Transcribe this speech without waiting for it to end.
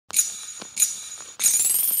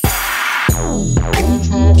Hello guys,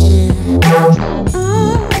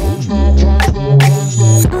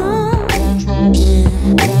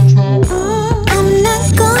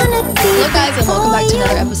 and welcome back to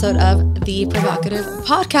another episode of the Provocative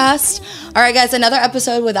Podcast. All right guys, another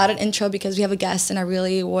episode without an intro because we have a guest and I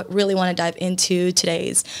really want to dive into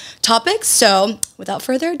today's topic. So without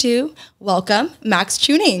further ado, welcome Maxx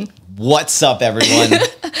Chewning. What's up everyone?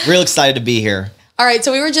 Real excited to be here. All right,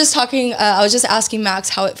 so we were just talking, I was just asking Max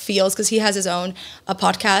how it feels because he has his own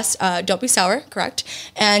podcast, Don't Be Sour, correct?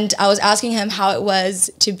 And I was asking him how it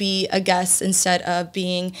was to be a guest instead of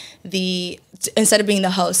being the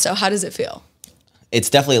host. So how does it feel?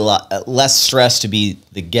 It's definitely a lot less stress to be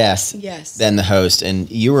the guest than the host. And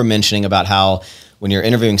you were mentioning about how when you're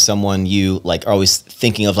interviewing someone, you like are always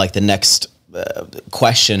thinking of like the next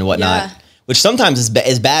question and whatnot. Yeah. Which sometimes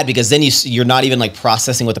is bad because then you're not even like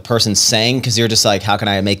processing what the person's saying because you're just like, how can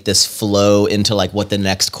I make this flow into like what the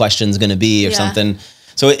next question's going to be or something.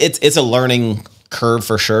 So it's a learning curve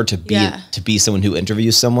for sure to be someone who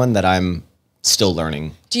interviews someone that I'm still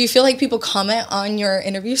learning. Do you feel like people comment on your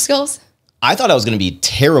interview skills? I thought I was going to be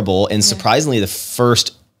terrible, and surprisingly, the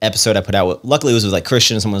first episode I put out, luckily it was with like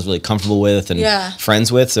Christian, someone I was really comfortable with and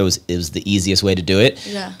friends with, so it was the easiest way to do it.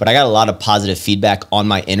 Yeah. But I got a lot of positive feedback on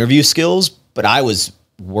my interview skills, but I was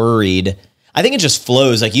worried. I think it just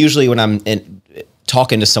flows. Like usually when I'm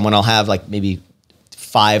talking to someone, I'll have like maybe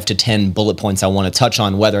 5 to 10 bullet points I want to touch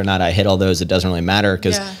on. Whether or not I hit all those, it doesn't really matter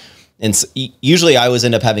because usually I always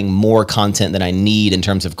end up having more content than I need in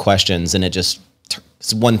terms of questions, and it just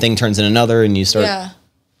one thing turns in another, and you start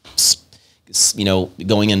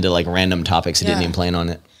going into like random topics I didn't even plan on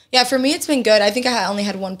it. Yeah, for me it's been good. I think I only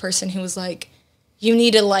had one person who was like, you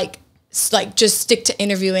need to like just stick to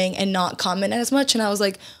interviewing and not comment as much. And I was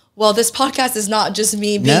like, well, this podcast is not just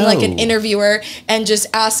me being like an interviewer and just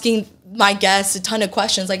asking my guests a ton of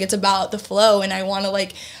questions. Like it's about the flow, and I want to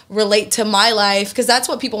like relate to my life because that's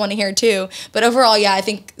what people want to hear too. But overall, I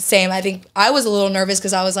think same. I think I was a little nervous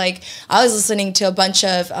because I was listening to a bunch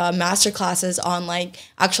of master classes on like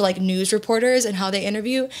actual like news reporters and how they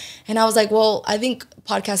interview, and I was like, well, I think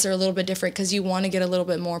podcasts are a little bit different because you want to get a little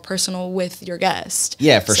bit more personal with your guest.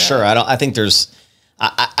 Yeah, for sure. I think there's.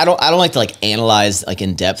 I don't like to like analyze like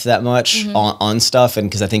in depth that much on stuff, and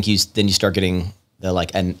because I think you start getting the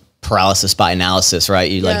like paralysis by analysis,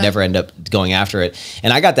 right? You like never end up going after it.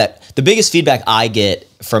 And I got that. The biggest feedback I get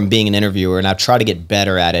from being an interviewer, and I've tried to get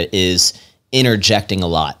better at it, is interjecting a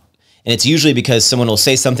lot. And it's usually because someone will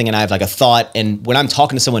say something and I have like a thought. And when I'm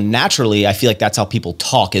talking to someone naturally, I feel like that's how people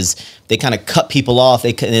talk, is they kind of cut people off.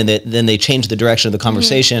 Then they change the direction of the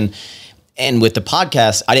conversation. And with the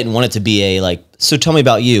podcast, I didn't want it to be a like, so tell me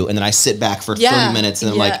about you. And then I sit back for 30 minutes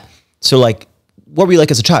and I'm like, so like, what were you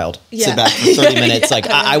like as a child? Sit back for 30 minutes. Like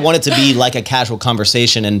I want it to be like a casual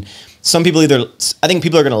conversation. And some people I think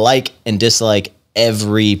people are going to like and dislike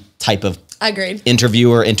every type of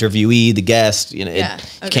interviewer, interviewee, the guest. You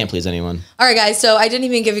can't please anyone. All right, guys. So I didn't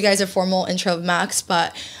even give you guys a formal intro of Max,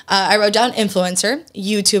 but I wrote down influencer,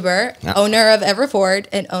 YouTuber, owner of Everford,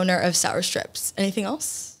 and owner of Sour Strips. Anything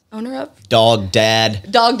else? Owner of? Dog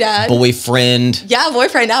dad. Boyfriend. Yeah,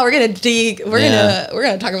 boyfriend. Now we're gonna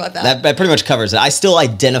talk about that. That pretty much covers it. I still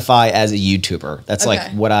identify as a YouTuber. That's like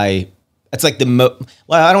that's like well,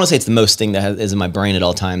 I don't want to say it's the most thing that is in my brain at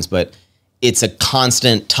all times, but it's a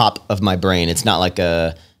constant top of my brain. It's not like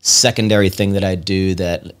a secondary thing that I do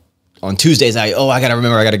that on Tuesdays I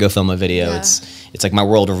gotta go film a video. Yeah. It's like my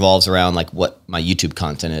world revolves around like what my YouTube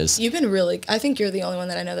content is. You've been I think you're the only one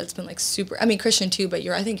that I know that's been like super, I mean Christian too, but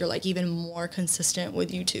I think you're like even more consistent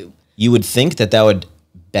with YouTube. You would think that would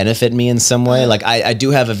benefit me in some way. Like I do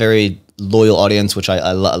have a very loyal audience, which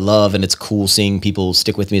I love, and it's cool seeing people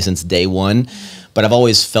stick with me since day one. But I've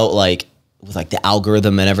always felt like with like the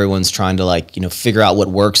algorithm and everyone's trying to like, figure out what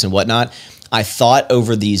works and whatnot. I thought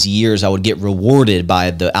over these years I would get rewarded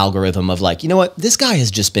by the algorithm of like, you know what, this guy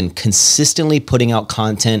has just been consistently putting out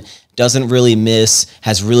content, doesn't really miss,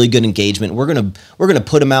 has really good engagement. We're gonna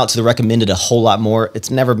put him out to the recommended a whole lot more.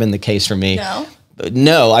 It's never been the case for me.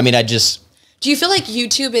 No, I mean do you feel like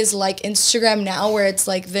YouTube is like Instagram now, where it's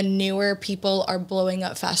like the newer people are blowing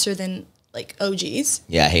up faster than like OGs?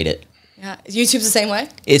 Yeah, I hate it. Yeah, YouTube's the same way.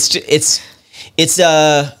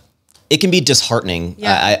 It can be disheartening.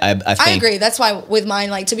 Yeah. I think. I agree. That's why with mine,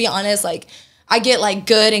 like, to be honest, like, I get like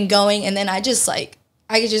good and going, and then I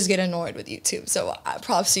could just get annoyed with YouTube. So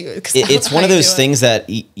props to you. It's one of those things that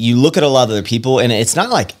you look at a lot of other people, and it's not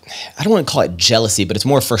like, I don't want to call it jealousy, but it's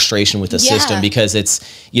more frustration with the system, because it's,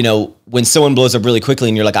 when someone blows up really quickly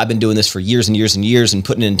and you're like, I've been doing this for years and years and years and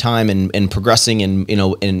putting in time and progressing and,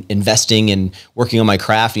 and investing and working on my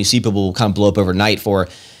craft, and you see people kind of blow up overnight for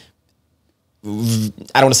I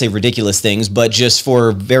don't want to say ridiculous things, but just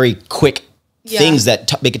for very quick things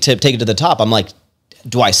that make it take it to the top. I'm like,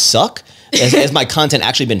 do I suck? Has my content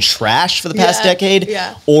actually been trash for the past decade?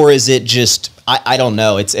 Yeah. Or is it just, I don't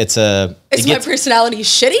know. Is my personality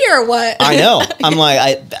shitty or what? I know. I'm like,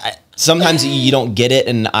 I sometimes you don't get it.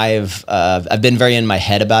 And I've been very in my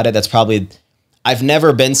head about it. I've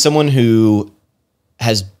never been someone who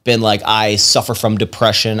has been like, I suffer from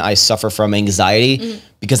depression. I suffer from anxiety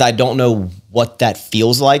because I don't know what that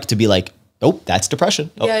feels like to be like, oh, that's depression.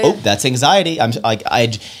 Oh, that's anxiety. I'm like,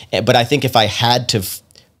 but I think if I had to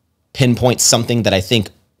pinpoint something that I think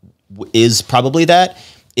is probably that,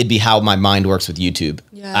 it'd be how my mind works with YouTube.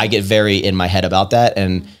 Yeah. I get very in my head about that.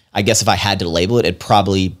 And I guess if I had to label it, it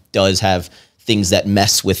probably does have things that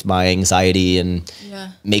mess with my anxiety and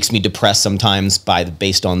makes me depressed sometimes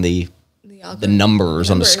based on the numbers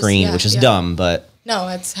on the screen, which is dumb, but no,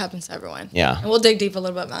 it happens to everyone. Yeah. And we'll dig deep a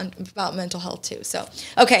little bit about mental health too. So,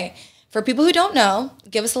 okay. For people who don't know,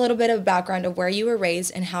 give us a little bit of background of where you were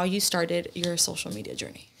raised and how you started your social media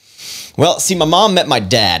journey. Well, see, my mom met my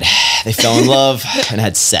dad. They fell in love and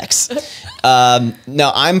had sex.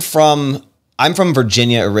 No, I'm from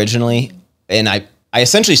Virginia originally, and I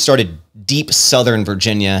essentially started deep Southern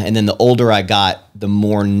Virginia, and then the older I got, the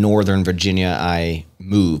more Northern Virginia I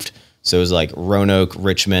moved. So it was like Roanoke,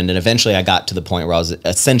 Richmond, and eventually I got to the point where I was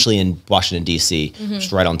essentially in Washington, D.C.,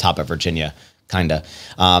 just right on top of Virginia, kind of.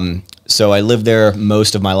 So I lived there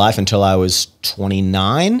most of my life until I was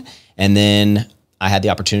 29, and then I had the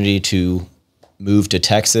opportunity to move to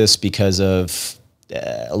Texas because of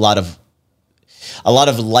a lot of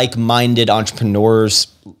like-minded entrepreneurs,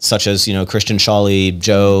 such as, Christian Shawley,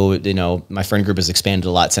 Joe. My friend group has expanded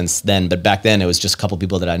a lot since then, but back then it was just a couple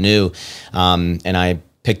people that I knew, and I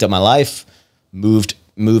picked up my life, moved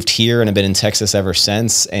here, and I've been in Texas ever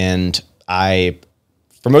since. And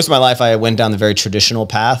for most of my life, I went down the very traditional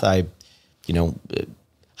path. High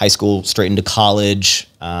school straight into college.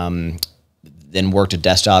 Then worked a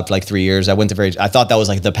desk job for like 3 years. I thought that was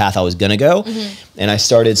like the path I was going to go. And I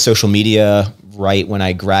started social media right when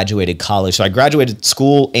I graduated college. So I graduated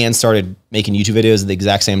school and started making YouTube videos at the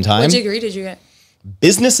exact same time. What degree did you get?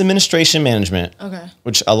 Business administration management. Okay.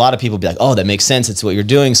 Which a lot of people be like, oh, that makes sense. It's what you're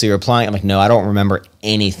doing. So you're applying. I'm like, no, I don't remember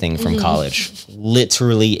anything from college.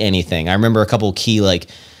 Literally anything. I remember a couple of key like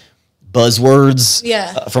buzzwords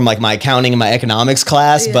from like my accounting and my economics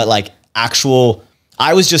class, but like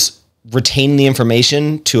I was just retaining the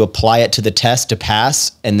information to apply it to the test to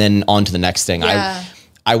pass and then on to the next thing.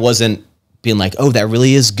 I wasn't being like, oh, that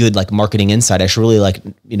really is good like marketing insight. I should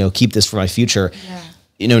really keep this for my future.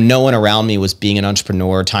 No one around me was being an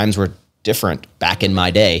entrepreneur. Times were different back in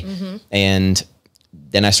my day. And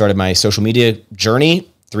then I started my social media journey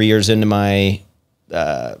 3 years into my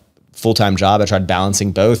full-time job. I tried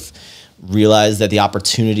balancing both, realized that the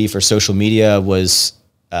opportunity for social media was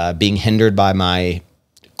being hindered by my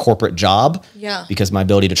corporate job because my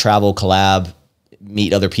ability to travel, collab,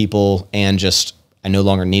 meet other people, and just I no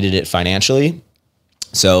longer needed it financially.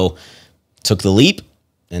 So took the leap,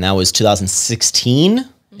 and that was 2016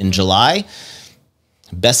 in July.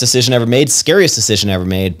 Best decision ever made, scariest decision ever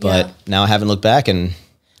made, but now I haven't looked back.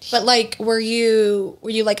 But like, were you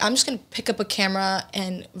like, I'm just gonna pick up a camera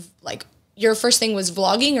and like, your first thing was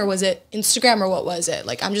vlogging, or was it Instagram, or what was it?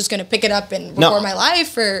 Like, I'm just going to pick it up and record my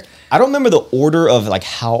life, or? I don't remember the order of like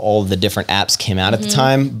how all the different apps came out at the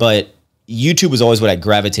time, but YouTube was always what I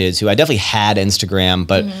gravitated to. I definitely had Instagram,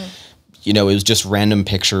 but it was just random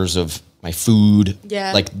pictures of my food.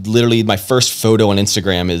 Yeah. Like literally my first photo on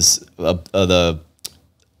Instagram is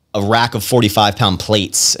a rack of 45-pound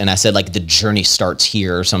plates, and I said like the journey starts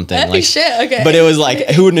here or something. That'd like shit, okay. But it was like,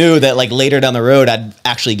 who knew that like later down the road I'd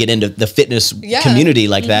actually get into the fitness community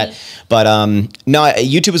like that. But no,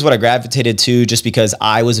 YouTube is what I gravitated to just because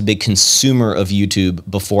I was a big consumer of YouTube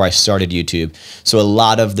before I started YouTube. So a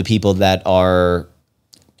lot of the people that are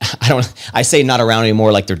I say not around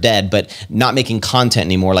anymore like they're dead, but not making content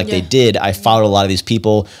anymore like they did. I followed a lot of these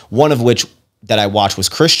people, one of which that I watched was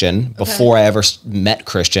Christian before I ever met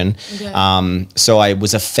Christian. So I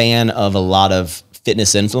was a fan of a lot of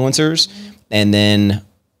fitness influencers. And then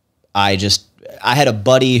I had a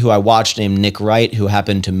buddy who I watched named Nick Wright, who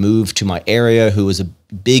happened to move to my area, who was a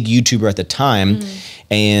big YouTuber at the time.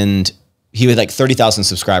 And he had like 30,000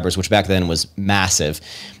 subscribers, which back then was massive.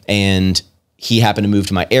 And he happened to move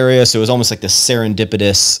to my area. So it was almost like this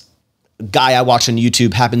serendipitous guy I watch on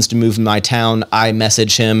YouTube happens to move in my town. I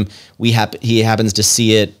message him. He happens to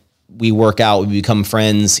see it. We work out. We become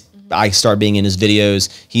friends. I start being in his videos.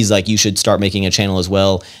 He's like, you should start making a channel as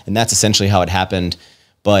well. And that's essentially how it happened.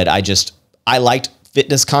 But I liked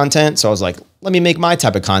fitness content. So I was like, let me make my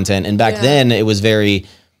type of content. And back then it was very,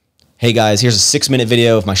 hey guys, here's a 6-minute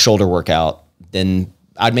video of my shoulder workout. Then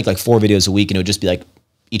I'd make like 4 videos a week, and it would just be like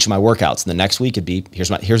each of my workouts. And the next week it'd be,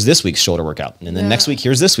 here's this week's shoulder workout. And then next week,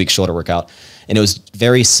 here's this week's shoulder workout. And it was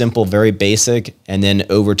very simple, very basic. And then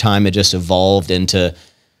over time it just evolved into,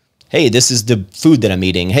 hey, this is the food that I'm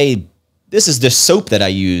eating. Hey, this is the soap that I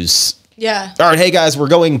use. Yeah. All right, hey guys, we're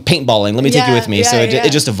going paintballing. Let me take you with me. So it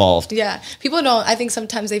just evolved. Yeah. People don't, I think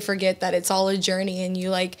sometimes they forget that it's all a journey, and you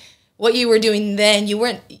like what you were doing then, you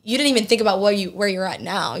didn't even think about where you're at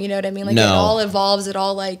now. You know what I mean? Like it all evolves. It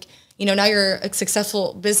all like, you know, now you're a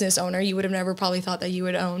successful business owner. You would have never probably thought that you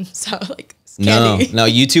would own. So like, no,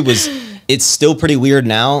 YouTube it's still pretty weird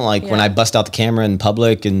now. Like when I bust out the camera in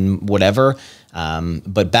public and whatever.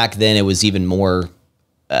 But back then it was even more,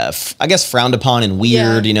 I guess, frowned upon and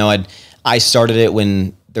weird. You know, I started it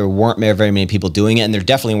when there weren't very many people doing it, and there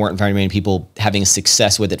definitely weren't very many people having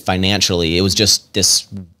success with it financially. It was just this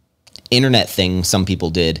internet thing some people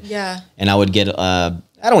did. Yeah. And I would get, I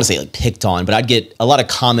don't want to say like picked on, but I'd get a lot of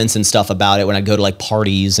comments and stuff about it when I'd go to like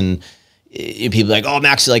parties, and people like, oh,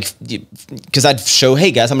 Max, like, because I'd show,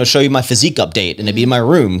 hey guys, I'm going to show you my physique update, and it'd be in my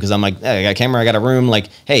room, because I'm like, hey, I got a camera, I got a room, like,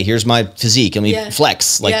 hey, here's my physique, and we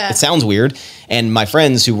flex. Like, it sounds weird. And my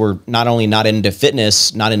friends who were not only not into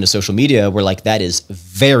fitness, not into social media, were like, that is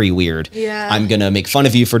very weird. Yeah. I'm going to make fun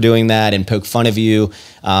of you for doing that and poke fun of you.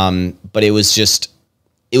 But it was just,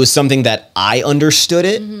 it was something that I understood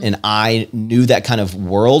it, and I knew that kind of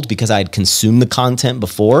world because I had consumed the content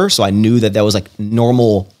before. So I knew that was like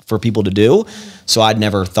normal for people to do. So I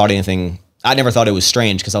never thought it was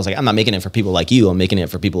strange, because I was like, I'm not making it for people like you. I'm making it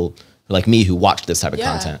for people like me who watch this type of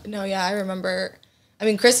content. No, yeah, I remember. I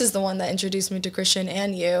mean, Chris is the one that introduced me to Christian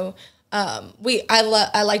and you.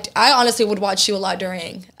 I honestly would watch you a lot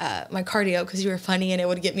during my cardio, because you were funny and it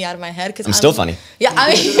would get me out of my head. Because I'm still funny. Yeah,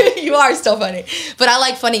 I mean, you are still funny. But I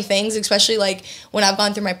like funny things, especially like when I've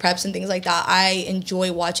gone through my preps and things like that. I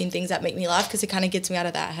enjoy watching things that make me laugh, because it kind of gets me out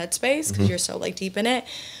of that headspace, because you're so like deep in it.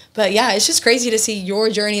 But yeah, it's just crazy to see your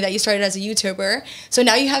journey that you started as a YouTuber. So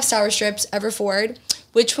now you have Sour Strips, Everforward.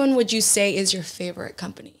 Which one would you say is your favorite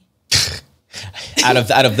company?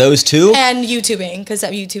 out of those two, and YouTubing, because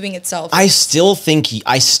YouTubing itself, I still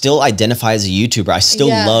identify as a YouTuber. I still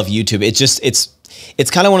love YouTube.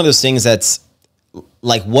 It's kind of one of those things that's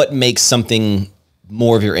like, what makes something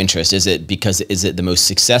more of your interest? Is it the most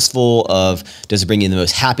successful? Does it bring you the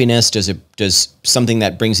most happiness? Does something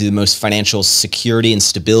that brings you the most financial security and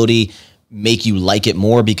stability make you like it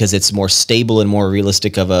more because it's more stable and more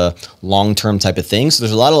realistic of a long-term type of thing? So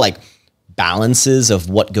there's a lot of like balances of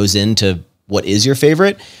what goes into what is your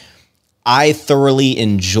favorite. I thoroughly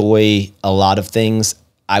enjoy a lot of things.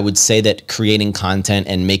 I would say that creating content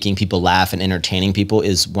and making people laugh and entertaining people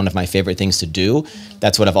is one of my favorite things to do.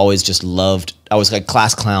 That's what I've always just loved. I was like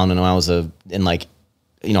class clown, and when I was in like,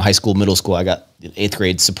 you know, high school, middle school, I got 8th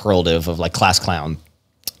grade superlative of like class clown.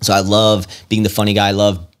 So I love being the funny guy. I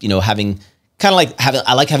love, you know, I like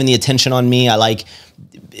having the attention on me. I like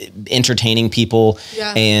entertaining people.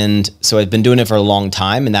 Yeah. And so I've been doing it for a long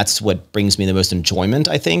time, and that's what brings me the most enjoyment,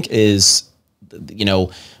 I think, is, you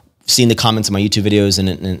know, seeing the comments on my YouTube videos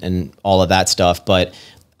and all of that stuff. But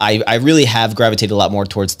I really have gravitated a lot more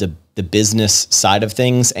towards the business side of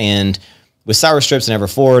things. And with Sour Strips and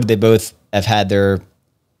Everforward, they both have had their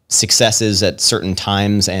successes at certain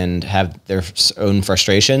times and have their own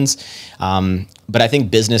frustrations. But I think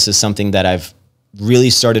business is something that I've really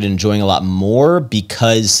started enjoying a lot more,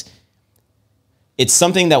 because it's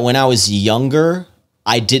something that when I was younger,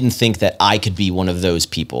 I didn't think that I could be one of those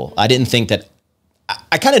people. I didn't think that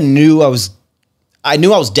I kind of knew I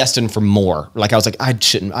knew I was destined for more. Like I was like, I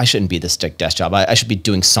shouldn't be this desk job. I should be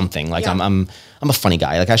doing something. Like I'm a funny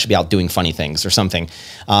guy. Like I should be out doing funny things or something.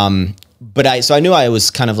 So I knew I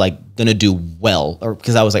was kind of like going to do well, or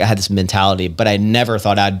because I had this mentality, but I never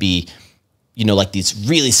thought I'd be, you know, like these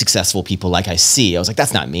really successful people like I see. I was like,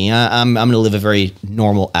 that's not me. I'm going to live a very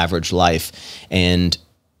normal, average life. And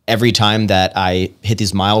every time that I hit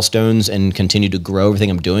these milestones and continue to grow everything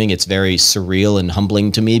I'm doing, it's very surreal and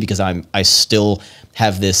humbling to me, because I still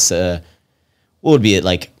have this, what would be it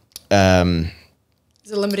like? Is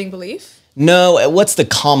it a limiting belief? No, what's the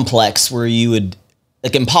complex where you would,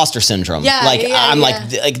 like imposter syndrome. Yeah, I'm like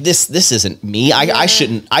this isn't me. I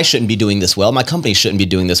shouldn't be doing this well. My company shouldn't be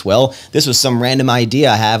doing this well. This was some random idea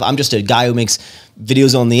I have. I'm just a guy who makes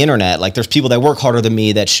videos on the internet. Like there's people that work harder than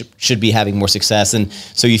me that should be having more success. And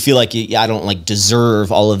so you feel like I don't like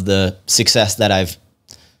deserve all of the success that I've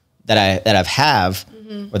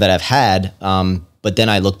had. But then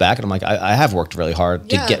I look back and I'm like, I have worked really hard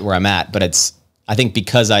to get where I'm at. But I think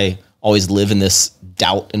because I always live in this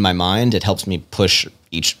doubt in my mind, it helps me push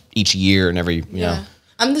each year and every, you know.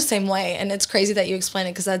 I'm the same way. And it's crazy that you explain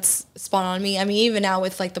it because that's spot on me. I mean, even now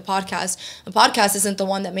with like the podcast isn't the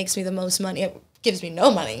one that makes me the most money. It gives me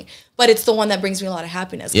no money, but it's the one that brings me a lot of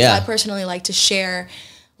happiness. Yeah. I personally like to share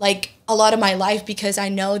like a lot of my life because I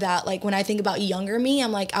know that like when I think about younger me,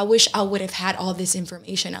 I'm like, I wish I would have had all this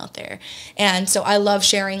information out there. And so I love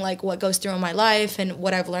sharing like what goes through in my life and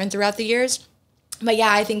what I've learned throughout the years. But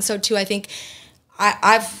yeah, I think so too. I think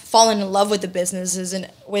I've fallen in love with the businesses, and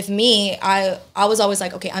with me, I was always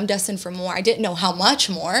like, okay, I'm destined for more. I didn't know how much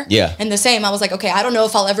more. Yeah. And the same, I was like, okay, I don't know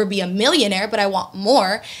if I'll ever be a millionaire, but I want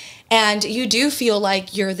more. And you do feel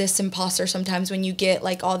like you're this imposter sometimes when you get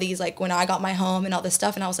like all these, like when I got my home and all this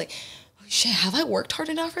stuff, and I was like, oh, shit, have I worked hard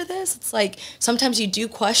enough for this? It's like sometimes you do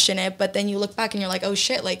question it, but then you look back and you're like, oh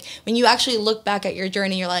shit, like when you actually look back at your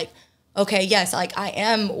journey, you're like, okay, yes, like I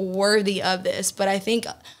am worthy of this. But I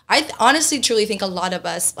honestly truly think a lot of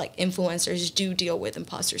us like influencers do deal with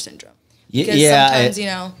imposter syndrome. Because sometimes, you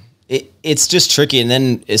know, it's just tricky. And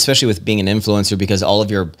then especially with being an influencer, because all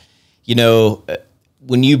of your, you know,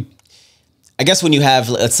 when you have,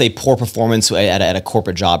 let's say, poor performance at a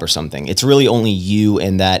corporate job or something, it's really only you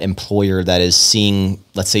and that employer that is seeing,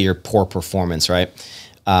 let's say, your poor performance, right?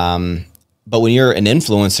 But when you're an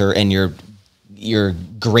influencer and you're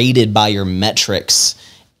graded by your metrics,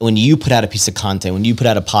 when you put out a piece of content, when you put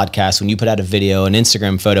out a podcast, when you put out a video, an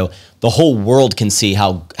Instagram photo, the whole world can see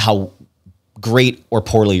how great or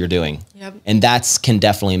poorly you're doing. Yep. And that's can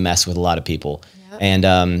definitely mess with a lot of people. Yep.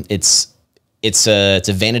 And it's a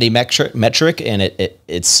vanity metric, and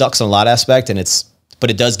it sucks on a lot of aspect, but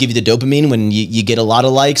it does give you the dopamine when you get a lot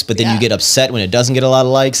of likes, but then you get upset when it doesn't get a lot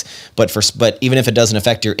of likes. But even if it doesn't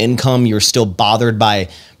affect your income, you're still bothered by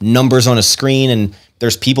numbers on a screen. And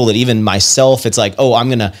there's people that, even myself, it's like, oh, I'm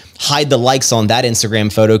going to hide the likes on that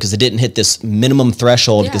Instagram photo because it didn't hit this minimum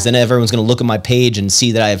threshold, because then everyone's going to look at my page and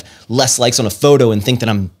see that I have less likes on a photo and think that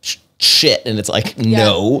I'm shit. And it's like,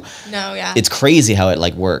 no, it's crazy how it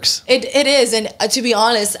like works. It is. And to be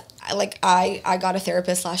honest, like I got a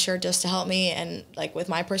therapist last year just to help me and like with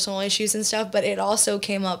my personal issues and stuff, but it also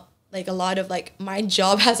came up like a lot of like my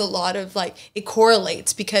job has a lot of like it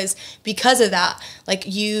correlates because of that, like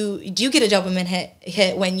you do get a dopamine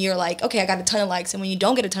hit when you're like, okay, I got a ton of likes, and when you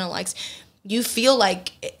don't get a ton of likes, you feel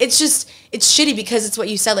like it's shitty because it's what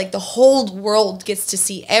you said, like the whole world gets to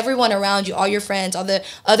see everyone around you, all your friends, all the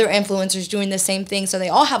other influencers doing the same thing, so they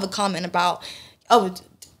all have a comment about, oh,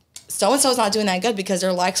 so-and-so's not doing that good because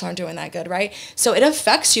their likes aren't doing that good, right? So it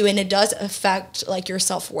affects you, and it does affect like your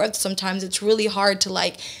self-worth. Sometimes it's really hard to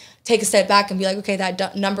like take a step back and be like, okay,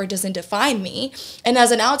 that number doesn't define me. And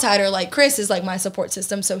as an outsider, like Chris is like my support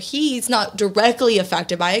system, so he's not directly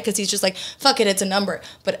affected by it because he's just like, fuck it, it's a number.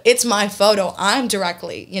 But it's my photo. I'm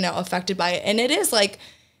directly, you know, affected by it. And it is like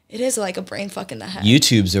a brain fuck in the head.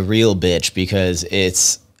 YouTube's a real bitch because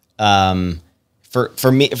it's for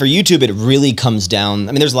YouTube, it really comes down.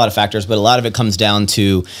 I mean, there's a lot of factors, but a lot of it comes down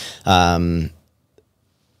to title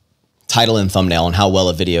and thumbnail and how well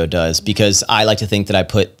a video does. Because I like to think that I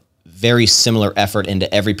put very similar effort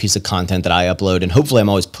into every piece of content that I upload, and hopefully I'm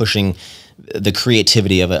always pushing the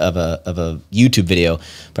creativity of a YouTube video.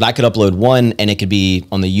 But I could upload one, and it could be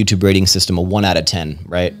on the YouTube rating system a 1 out of 10,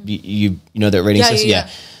 right? You know that rating system? Yeah.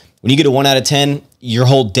 When you get a 1 out of 10, your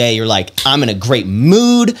whole day, you're like, I'm in a great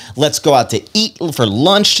mood. Let's go out to eat for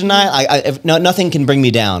lunch tonight. Nothing can bring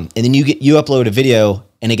me down. And then you upload a video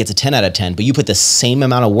and it gets a 10 out of 10, but you put the same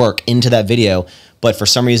amount of work into that video, but for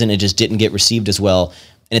some reason it just didn't get received as well.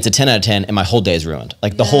 And it's a 10 out of 10, and my whole day is ruined.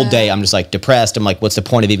 Like the whole day, I'm just like depressed. I'm like, what's the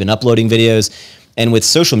point of even uploading videos? And with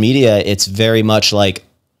social media, it's very much like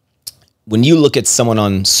when you look at someone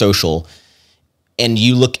on social, and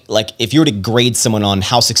you look like, if you were to grade someone on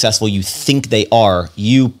how successful you think they are,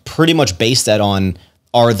 you pretty much base that on,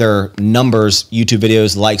 are their numbers, YouTube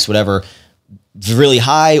videos, likes, whatever, really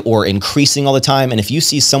high or increasing all the time? And if you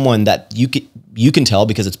see someone that you can tell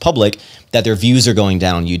because it's public that their views are going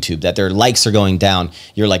down on YouTube, that their likes are going down,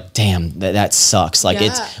 you're like, damn, that sucks. Like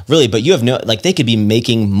it's really, but you have no, like they could be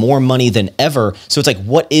making more money than ever. So it's like,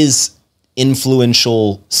 what is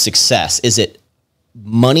influential success? Is it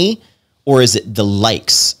money? Or is it the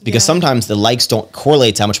likes? Because sometimes the likes don't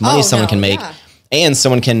correlate to how much money someone can make. And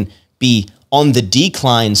someone can be on the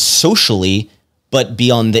decline socially, but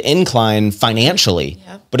be on the incline financially.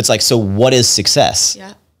 But it's like, so what is success?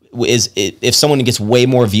 If someone gets way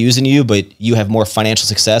more views than you, but you have more financial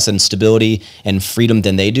success and stability and freedom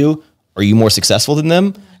than they do, are you more successful than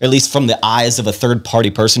them? Or at least from the eyes of a third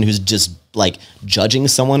party person who's just like judging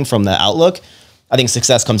someone from the outlook. I think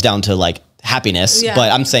success comes down to like happiness,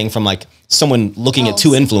 but I'm saying from like someone looking at two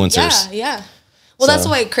influencers. Well, that's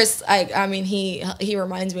why Chris, I mean, he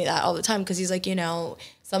reminds me of that all the time because he's like,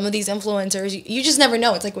 some of these influencers, you just never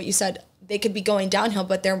know. It's like what you said. They could be going downhill,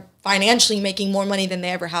 but they're financially making more money than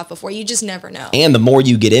they ever have before. You just never know. And the more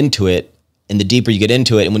you get into it and the deeper you get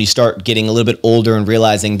into it, and when you start getting a little bit older and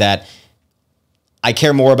realizing that I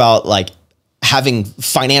care more about like having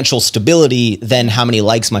financial stability than how many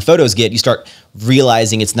likes my photos get, you start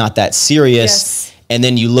realizing it's not that serious. Yes. And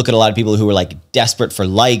then you look at a lot of people who are like desperate for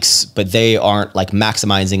likes, but they aren't like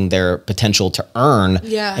maximizing their potential to earn.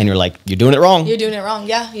 Yeah. And you're like, you're doing it wrong. You're doing it wrong.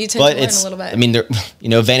 Yeah. You tend to learn a little bit. I mean,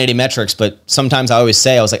 they're, vanity metrics, but sometimes I always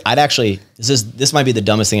say, I was like, this might be the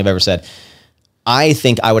dumbest thing I've ever said. I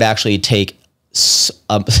think I would actually take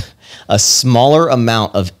a smaller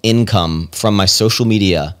amount of income from my social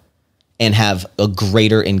media and have a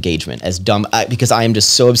greater engagement because I am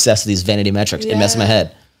just so obsessed with these vanity metrics. It messes my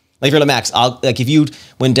head. Like if you're like, Max, if you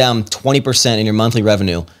went down 20% in your monthly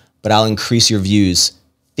revenue, but I'll increase your views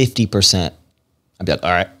 50%. I'd be like,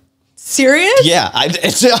 all right. Serious? Yeah.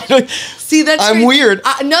 See, that's I'm weird.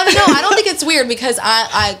 No. I don't think it's weird because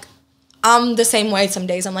I'm the same way some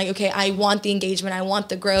days. I'm like, okay, I want the engagement. I want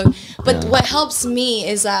the growth. But what helps me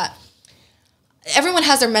is that everyone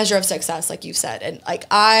has their measure of success, like you said. And like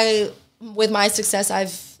with my success,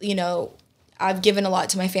 I've given a lot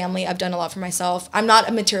to my family. I've done a lot for myself. I'm not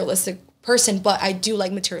a materialistic person, but I do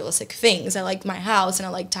like materialistic things. I like my house and I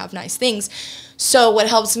like to have nice things. So what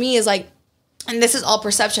helps me is like, and this is all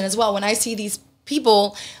perception as well. When I see these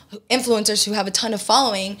people, influencers who have a ton of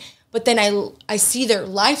following, but then I see their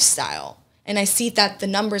lifestyle and I see that the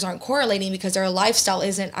numbers aren't correlating because their lifestyle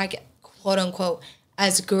isn't, quote unquote,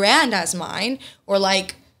 as grand as mine, or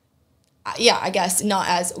like, I guess not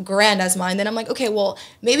as grand as mine, then I'm like, okay, well,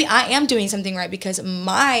 maybe I am doing something right because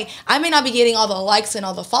I may not be getting all the likes and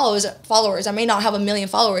all the followers. I may not have 1 million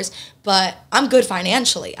followers, but I'm good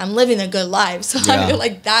financially. I'm living a good life. So I feel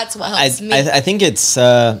like that's what helps me. I think it's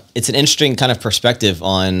an interesting kind of perspective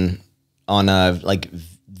on like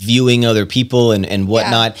viewing other people and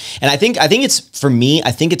whatnot. Yeah. And I think it's, for me,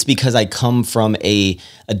 I think it's because I come from a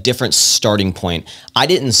different starting point. I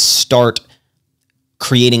didn't start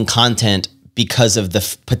creating content because of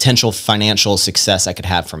the potential financial success I could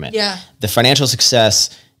have from it. Yeah. The financial success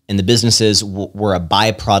and the businesses were a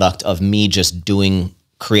byproduct of me just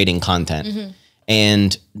creating content. Mm-hmm.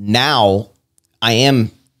 And now I am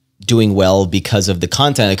doing well because of the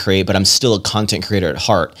content I create, but I'm still a content creator at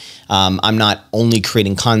heart. I'm not only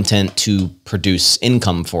creating content to produce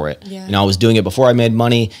income for it. Yeah. I was doing it before I made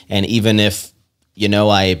money. And even if,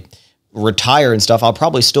 I retire and stuff, I'll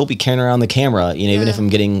probably still be carrying around the camera, even if I'm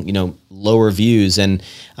getting, lower views. And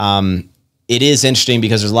it is interesting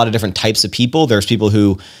because there's a lot of different types of people. There's people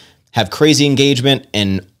who have crazy engagement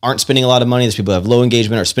and aren't spending a lot of money. There's people who have low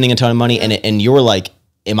engagement or spending a ton of money. Yeah. And you're like,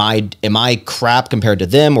 am I crap compared to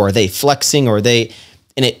them, or are they flexing, or are they,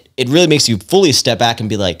 and it really makes you fully step back and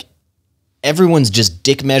be like, everyone's just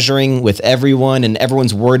dick measuring with everyone and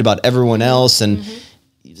everyone's worried about everyone else. And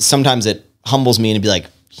sometimes it humbles me and be like,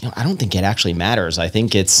 I don't think it actually matters. I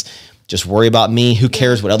think it's just worry about me. Who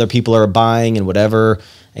cares what other people are buying and whatever.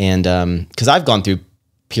 And because I've gone through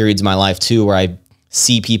periods in my life too where I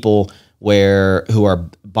see people who are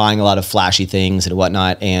buying a lot of flashy things and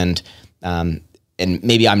whatnot, and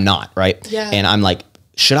maybe I'm not, right? Yeah. And I'm like,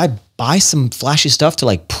 should I buy some flashy stuff to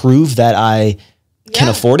like prove that I can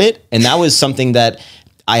afford it? And that was something that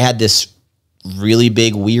I had this really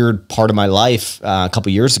big weird part of my life a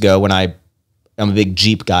couple years ago when I'm a big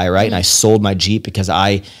Jeep guy, right? And I sold my Jeep because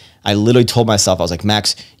I literally told myself, I was like,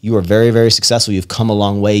 Max, you are very, very successful. You've come a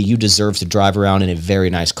long way. You deserve to drive around in a very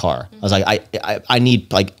nice car. I was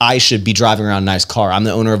like, I should be driving around a nice car. I'm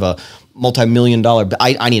the owner of a multi-million-dollar, but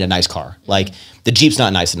I need a nice car. Like the Jeep's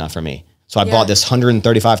not nice enough for me. So I bought this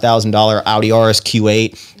 $135,000 Audi RS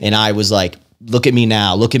Q8, and I was like, look at me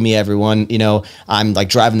now. Look at me, everyone. I'm like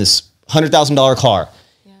driving this $100,000 car.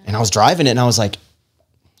 Yeah. And I was driving it and I was like,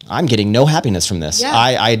 I'm getting no happiness from this. Yeah.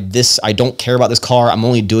 I don't care about this car. I'm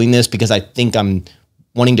only doing this because I think I'm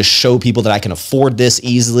wanting to show people that I can afford this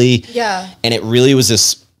easily. Yeah. And it really was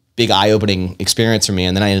this big eye-opening experience for me.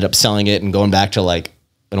 And then I ended up selling it and going back to like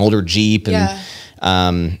an older Jeep. And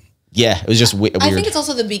it was just weird. I think it's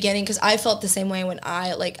also the beginning because I felt the same way when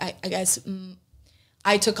I guess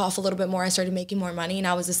I took off a little bit more. I started making more money and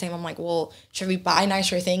I was the same. I'm like, well, should we buy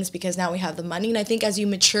nicer things because now we have the money? And I think as you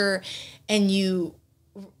mature and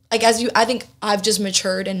I think I've just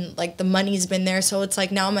matured and like the money's been there. So it's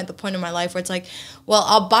like now I'm at the point in my life where it's like, well,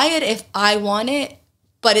 I'll buy it if I want it,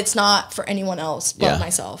 but it's not for anyone else but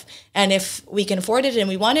myself. And if we can afford it and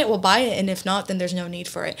we want it, we'll buy it. And if not, then there's no need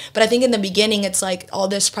for it. But I think in the beginning, it's like all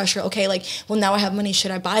this pressure. Okay, like, well, now I have money.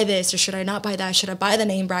 Should I buy this or should I not buy that? Should I buy the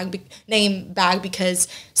name bag because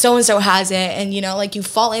so-and-so has it? And, you know, like you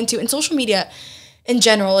fall into, and social media in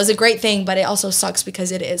general is a great thing, but it also sucks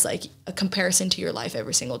because it is like a comparison to your life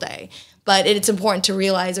every single day. But it's important to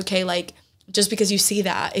realize, okay, like just because you see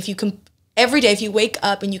that, if you every day, if you wake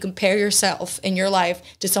up and you compare yourself in your life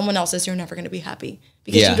to someone else's, you're never going to be happy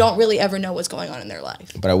because you don't really ever know what's going on in their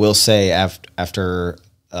life. But I will say after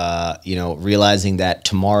you know, realizing that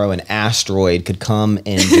tomorrow an asteroid could come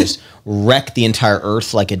and just wreck the entire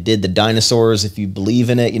Earth like it did the dinosaurs, if you believe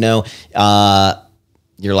in it, you know,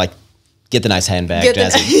 you're like, get the nice handbag,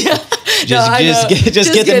 Jazzy.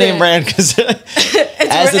 Just get the name brand, because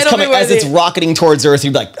as it's rocketing towards Earth,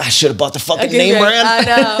 you'd be like, I should have bought the fucking name brand. I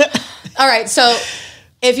know. All right, so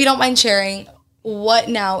if you don't mind sharing, what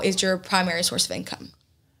now is your primary source of income?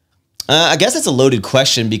 I guess it's a loaded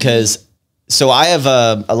question because so I have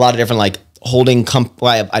a lot of different like holding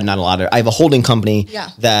well, I have a holding company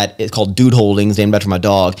that is called Dude Holdings, named after my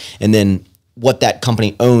dog, and then what that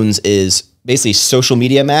company owns is basically Social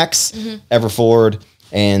Media Maxx, Everforward,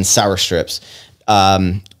 and Sour Strips.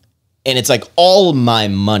 And it's like all my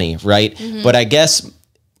money, right? But I guess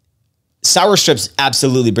Sour Strips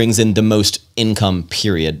absolutely brings in the most income,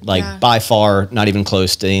 period. Like by far, not even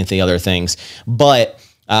close to any of the other things. But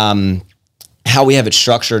how we have it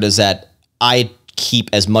structured is that I keep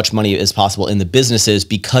as much money as possible in the businesses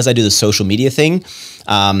because I do the social media thing.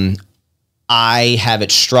 I have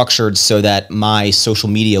it structured so that my social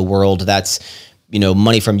media world, that's, you know,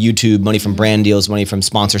 money from YouTube, money from brand deals, money from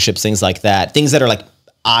sponsorships, things like that. Things that are like,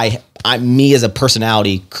 me as a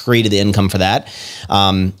personality created the income for that.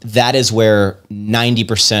 That is where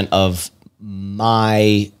 90% of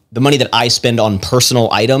the money that I spend on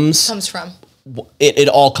personal items comes from. It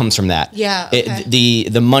all comes from that. Yeah. Okay.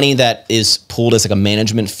 The money that is pulled as like a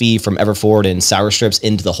management fee from Everforward and Sour Strips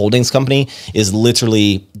into the holdings company is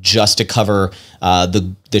literally just to cover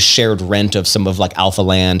the shared rent of some of like Alpha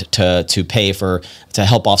Land to pay for, to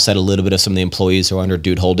help offset a little bit of some of the employees who are under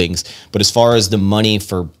Dude Holdings. But as far as the money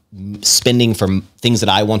for spending from things that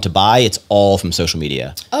I want to buy, it's all from social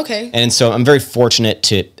media. Okay. And so I'm very fortunate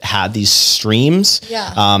to have these streams.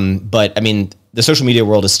 Yeah. But I mean, the social media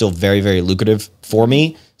world is still very, very lucrative for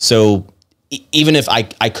me. So even if I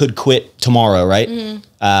could quit tomorrow, right?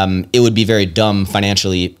 It would be very dumb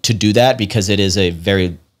financially to do that because it is a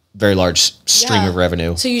very, very large stream of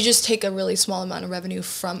revenue. So you just take a really small amount of revenue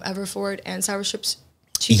from Everforward and Sour Strips?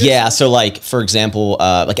 Yeah. So like, for example,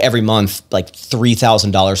 like every month, like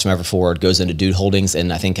 $3,000 from Everforward goes into Dude Holdings,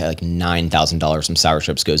 and I think like $9,000 from Sour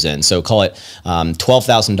Strips goes in. So call it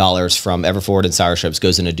 $12,000 from Everforward and Sour Strips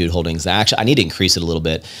goes into Dude Holdings. Actually, I need to increase it a little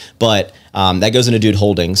bit, but that goes into Dude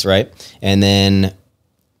Holdings, right? And then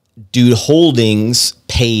Dude Holdings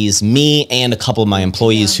pays me and a couple of my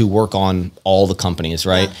employees who work on all the companies,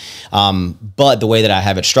 right? But the way that I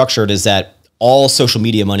have it structured is that all social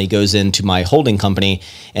media money goes into my holding company,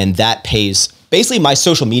 and that pays, basically my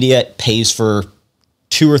social media pays for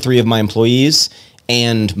 2 or 3 of my employees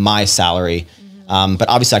and my salary. But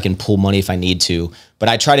obviously I can pull money if I need to, but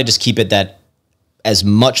I try to just keep it that as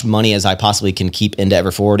much money as I possibly can keep into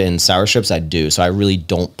Everforward and Sour Strips, I do. So I really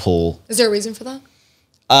don't pull. Is there a reason for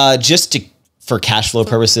that? Just for cash flow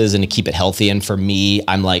purposes and to keep it healthy. And for me,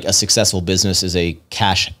 I'm like, a successful business is a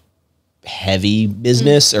cash heavy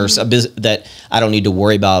business or a business that I don't need to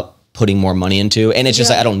worry about putting more money into. And it's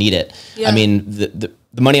just like, I don't need it. I mean, the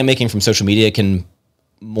money I'm making from social media can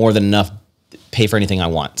more than enough pay for anything I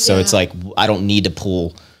want. So it's like, I don't need to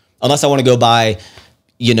pull, unless I want to go buy,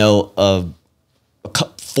 you know,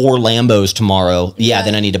 4 Lambos tomorrow.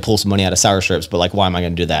 Then I need to pull some money out of Sour Strips, but like, why am I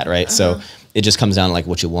going to do that? Right. So it just comes down to like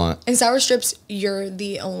what you want. And Sour Strips, you're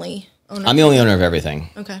the only owner? I'm the only owner of everything.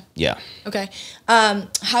 Okay. Yeah. Okay.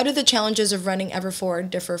 How do the challenges of running Everforward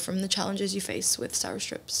differ from the challenges you face with Sour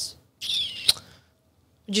Strips?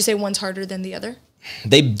 Would you say one's harder than the other?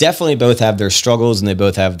 They definitely both have their struggles and they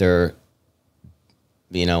both have their,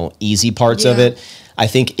 you know, easy parts of it. I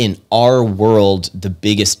think in our world, the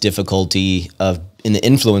biggest difficulty in the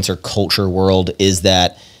influencer culture world is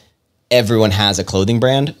that everyone has a clothing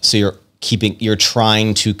brand. So you're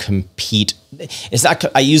trying to compete. It's not,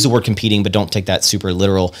 I use the word competing, but don't take that super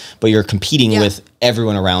literal, but you're competing with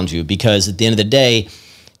everyone around you, because at the end of the day,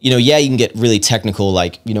 you know, you can get really technical.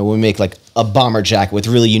 Like, you know, when we make like a bomber jacket with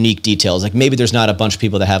really unique details, like maybe there's not a bunch of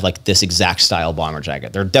people that have like this exact style bomber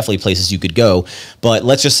jacket. There are definitely places you could go, but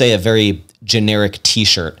let's just say a very generic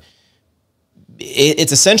t-shirt.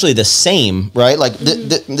 it's essentially the same, right? Like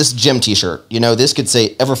this gym t-shirt, you know, this could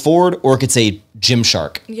say Ever Forward or it could say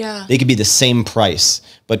Gymshark. Yeah. They could be the same price,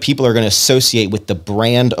 but people are going to associate with the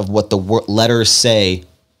brand of what the letters say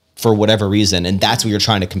for whatever reason. And that's what you're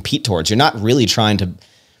trying to compete towards. You're not really trying to,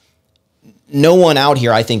 no one out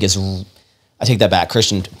here, I think I take that back.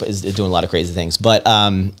 Christian is doing a lot of crazy things, but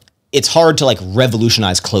it's hard to like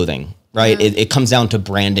revolutionize clothing, right? Yeah. It comes down to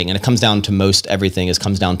branding, and it comes down to most everything is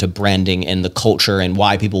comes down to branding and the culture and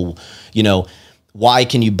why people, you know, why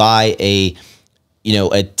can you buy a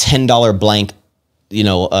 $10 blank, you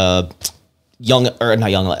know, like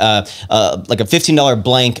a $15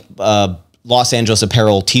 blank Los Angeles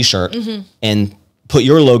Apparel t-shirt and put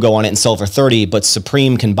your logo on it and sell it for 30, but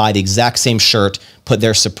Supreme can buy the exact same shirt, put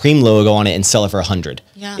their Supreme logo on it and sell it for 100.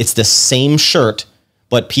 Yeah. It's the same shirt,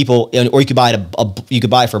 but people, or you could buy it you could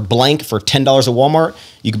buy it for blank for $10 at Walmart.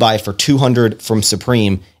 You could buy it for 200 from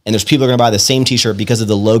Supreme, and there's people are going to buy the same t-shirt because of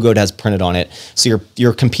the logo it has printed on it. So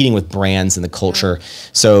you're competing with brands and the culture. Yeah.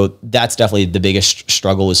 So that's definitely the biggest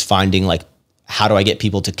struggle, is finding like, how do I get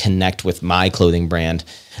people to connect with my clothing brand?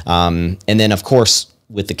 And then of course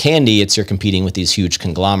with the candy, you're competing with these huge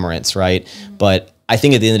conglomerates, right? Mm-hmm. But I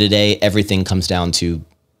think at the end of the day, everything comes down to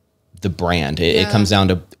the brand. It comes down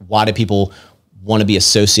to, why do people want to be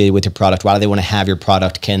associated with your product? Why do they want to have your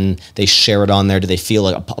product? Can they share it on there? Do they feel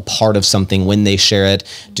like a part of something when they share it?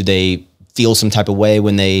 Do they feel some type of way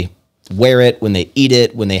when they wear it, when they eat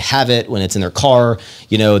it, when they have it, when it's in their car?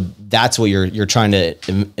 You know, that's what you're trying to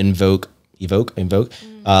evoke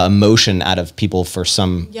emotion out of people for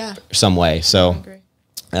some way. So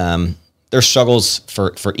there's struggles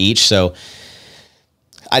for each. So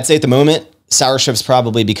I'd say at the moment, Sour Strips,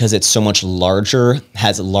 probably because it's so much larger,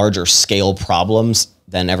 has larger scale problems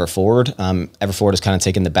than Ever Forward. Ever Forward has kind of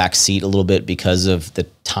taken the back seat a little bit because of the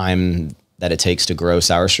time that it takes to grow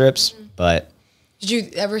Sour Strips. Mm-hmm. But did you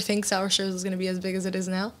ever think Sour Strips was going to be as big as it is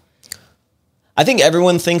now? I think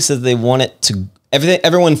everyone thinks that they want it to.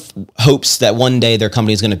 Everyone hopes that one day their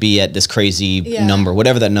company is going to be at this crazy number,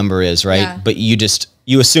 whatever that number is, right? Yeah. But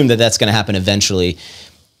you assume that that's going to happen eventually.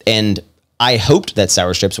 And I hoped that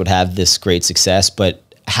Sour Strips would have this great success, but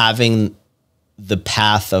having the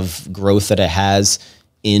path of growth that it has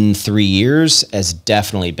in 3 years has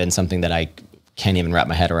definitely been something that I can't even wrap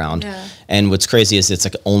my head around. Yeah. And what's crazy is it's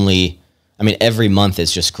like every month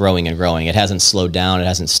is just growing and growing. It hasn't slowed down. It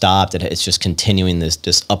hasn't stopped. It's just continuing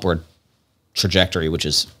this upward trajectory, which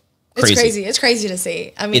is crazy. It's crazy. It's crazy to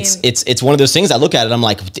see. I mean, it's one of those things I look at it, I'm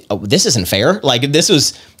like, oh, this isn't fair. Like, this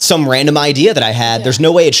was some random idea that I had. Yeah. There's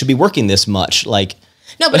no way it should be working this much. Like,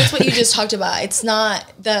 no, but it's what you just talked about. It's not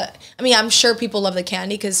I'm sure people love the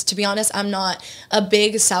candy, because to be honest, I'm not a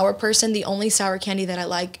big sour person. The only sour candy that I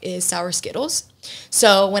like is sour Skittles.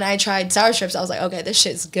 So when I tried Sour Strips, I was like, okay, this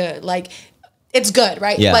shit's good. Like, it's good,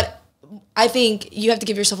 right? Yeah. But I think you have to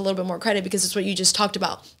give yourself a little bit more credit, because it's what you just talked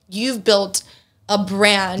about. You've built a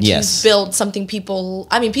brand. Yes. You've built something people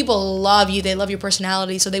love you. They love your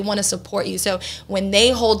personality, so they want to support you. So when they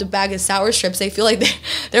hold a bag of Sour Strips, they feel like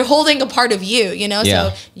they're holding a part of you, you know?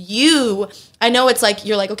 Yeah. So I know it's like,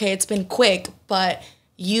 you're like, okay, it's been quick, but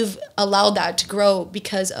you've allowed that to grow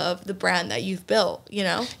because of the brand that you've built, you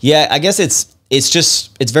know? Yeah, I guess it's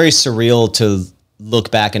very surreal to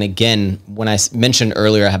look back. And again, when I mentioned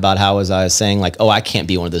earlier about how I was saying like, oh, I can't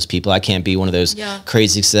be one of those people. I can't be one of those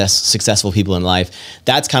crazy successful people in life.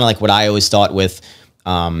 That's kind of like what I always thought with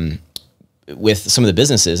some of the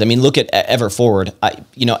businesses. I mean, look at Ever Forward.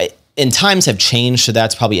 And times have changed, so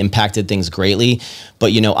that's probably impacted things greatly.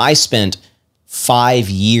 But, I spent 5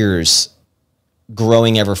 years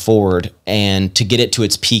growing Ever Forward, and to get it to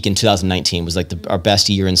its peak in 2019 was like our best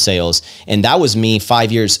year in sales. And that was me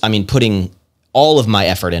 5 years, putting all of my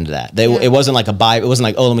effort into that. It wasn't like it wasn't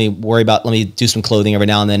like, oh, let me do some clothing every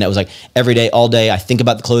now and then. It was like every day, all day, I think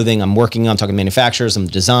about the clothing I'm working on, I'm talking to manufacturers, I'm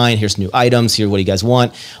design, here's new items, here, what do you guys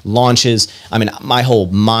want? Launches. My whole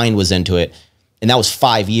mind was into it. And that was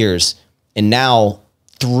 5 years. And now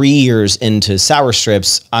 3 years into Sour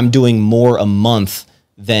Strips, I'm doing more a month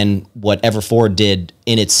than what Ever Forward did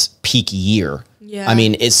in its peak year. Yeah.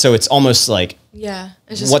 It's almost like,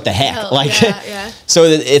 it's just, what the heck? So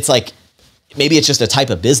it's like, maybe it's just a type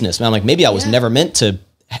of business. I'm like, maybe I was never meant to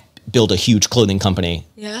build a huge clothing company.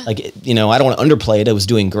 Yeah. Like, I don't want to underplay it. It was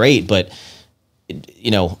doing great, but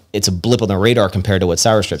it's a blip on the radar compared to what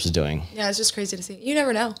Sour Strips is doing. Yeah. It's just crazy to see. You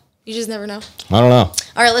never know. You just never know. I don't know.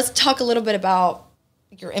 All right. Let's talk a little bit about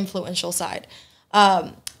your influential side.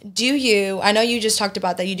 I know you just talked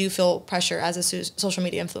about that you do feel pressure as a social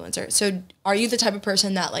media influencer. So are you the type of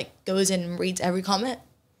person that like goes in and reads every comment?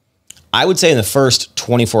 I would say in the first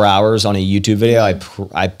 24 hours on a YouTube video,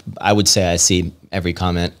 I would say I see every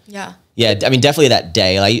comment. Yeah. Yeah. I mean, definitely that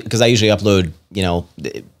day, because I usually upload,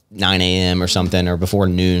 9 a.m. or something, or before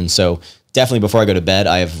noon. So definitely before I go to bed,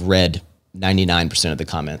 I have read 99% of the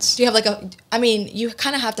comments. Do you have you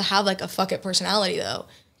kind of have to have like a fuck it personality though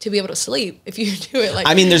to be able to sleep if you do it like.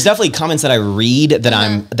 I mean, there's definitely comments that I read that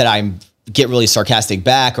I get really sarcastic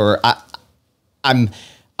back, or I'm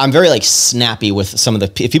very like snappy with some of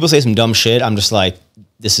if people say some dumb shit, I'm just like,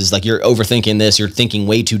 this is like, you're overthinking this, you're thinking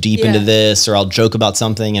way too deep into this, or I'll joke about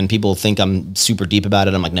something and people think I'm super deep about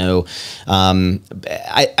it. I'm like, no.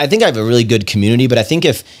 I think I have a really good community, but I think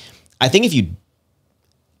if you,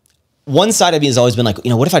 one side of me has always been like,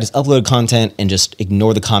 what if I just upload content and just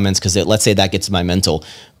ignore the comments? Cause let's say that gets my mental,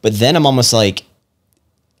 but then I'm almost like,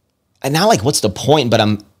 and now like, what's the point? But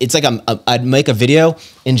I'd make a video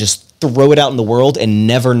and just throw it out in the world and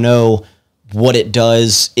never know what it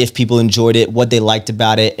does, if people enjoyed it, what they liked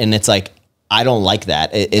about it. And it's like, I don't like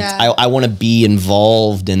that. I want to be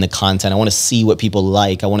involved in the content. I want to see what people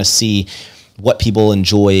like. I want to see what people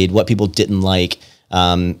enjoyed, what people didn't like.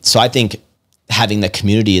 So I think having that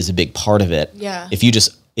community is a big part of it. Yeah. If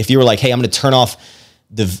you were like, hey, I'm going to turn off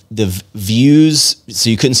the views, so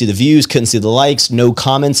you couldn't see the views, couldn't see the likes, no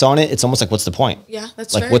comments on it. It's almost like, what's the point? Yeah,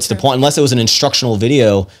 that's like, what's the point? Unless it was an instructional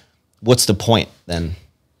video, what's the point then?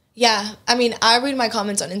 Yeah, I mean, I read my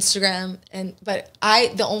comments on Instagram, but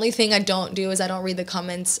the only thing I don't do is I don't read the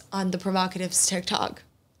comments on the Provocative's TikTok.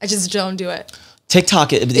 I just don't do it.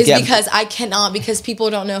 TikTok is because I cannot, because people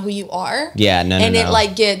don't know who you are. Yeah, no. It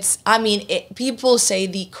like gets, people say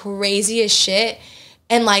the craziest shit.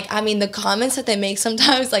 And like, the comments that they make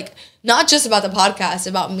sometimes, like, not just about the podcast,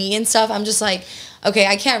 about me and stuff, I'm just like, okay,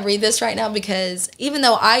 I can't read this right now, because even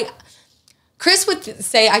though Chris would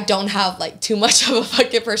say I don't have like too much of a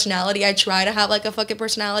fucking personality. I try to have like a fucking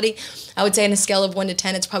personality. I would say on a scale of 1 to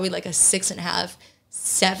 10, it's probably like a 6.5,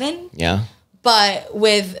 7. Yeah. But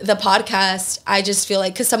with the podcast, I just feel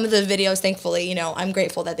like, because some of the videos, thankfully, I'm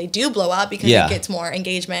grateful that they do blow up, because it gets more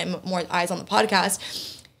engagement and more eyes on the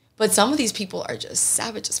podcast. But some of these people are just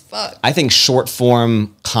savage as fuck. I think short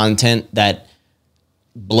form content that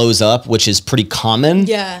blows up, which is pretty common.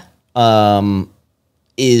 Yeah.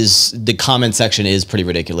 Is the comment section is pretty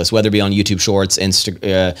ridiculous, whether it be on YouTube Shorts, in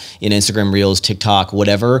Instagram Reels, TikTok,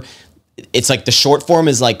 whatever. It's like the short form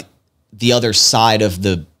is like the other side of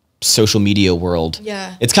the social media world.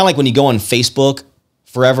 Yeah. It's kind of like when you go on Facebook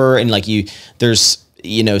forever and like there's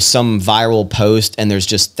some viral post and there's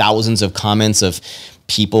just thousands of comments of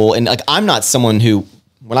people. And like, I'm not someone who,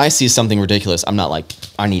 when I see something ridiculous, I'm not like,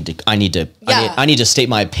 I need to state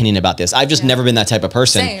my opinion about this. I've just never been that type of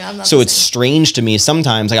person. So it's strange to me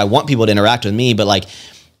sometimes. Like, I want people to interact with me, but like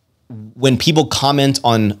when people comment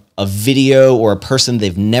on a video or a person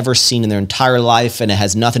they've never seen in their entire life and it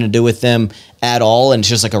has nothing to do with them at all, and it's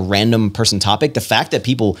just like a random person topic, the fact that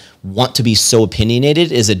people want to be so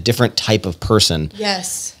opinionated is a different type of person.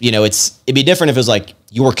 Yes. It'd be different if it was like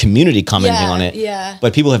your community commenting on it. Yeah.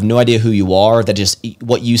 But people have no idea who you are, that just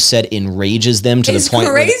what you said enrages them to the point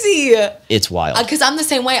crazy. It's wild. Because I'm the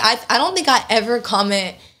same way. I don't think I ever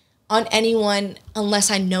comment on anyone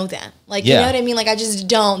unless I know them. Like, you know what I mean? Like, I just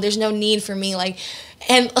don't. There's no need for me. Like,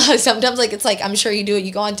 and sometimes, like, it's like, I'm sure you do it.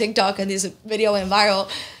 You go on TikTok and this video went viral,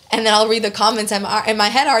 and then I'll read the comments, and in my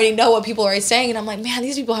head, I already know what people are saying, and I'm like, man,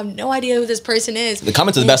 these people have no idea who this person is. The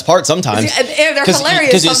comments are the best part sometimes. And they're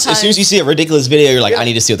hilarious sometimes. As soon as you see a ridiculous video, you're like, I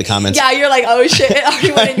need to see what the comments. Yeah, you're like, oh shit, it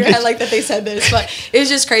already went in your head like that they said this. But it was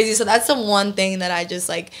just crazy. So that's the one thing that I just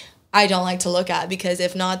like, I don't like to look at, because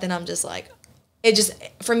if not, then I'm just like, it just,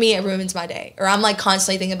 for me, it ruins my day. Or I'm like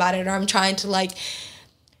constantly thinking about it, or I'm trying to like,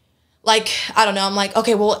 I don't know, I'm like,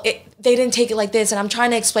 okay, well, they didn't take it like this, and I'm trying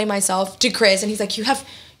to explain myself to Chris, and he's like, you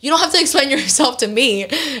don't have to explain yourself to me.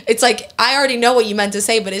 It's like, I already know what you meant to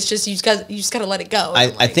say, but it's just, you just gotta let it go.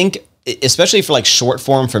 I think, especially for like short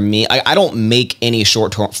form, for me, I don't make any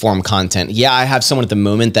short form content. Yeah, I have someone at the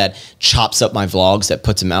moment that chops up my vlogs, that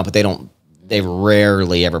puts them out, but they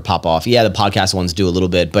rarely ever pop off. Yeah, the podcast ones do a little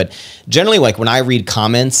bit, but generally, like when I read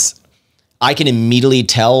comments, I can immediately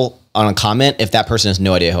tell on a comment if that person has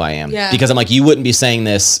no idea who I am. Yeah. Because I'm like, you wouldn't be saying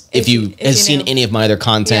this if you have seen any of my other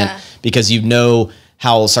content, because you know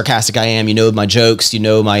how sarcastic I am, you know my jokes, you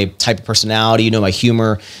know my type of personality, you know my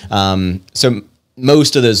humor. So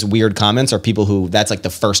most of those weird comments are people who, that's like the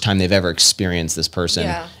first time they've ever experienced this person.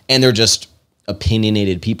 Yeah. And they're just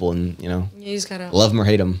opinionated people, and you just gotta love them or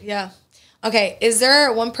hate them. Yeah. Okay, is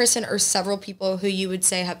there one person or several people who you would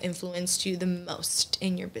say have influenced you the most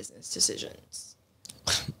in your business decisions?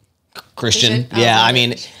 Christian. Yeah, I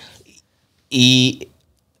mean,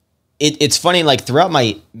 it's funny, like throughout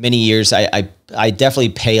my many years, I definitely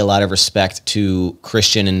pay a lot of respect to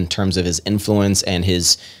Christian in terms of his influence and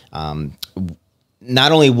his,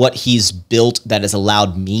 not only what he's built that has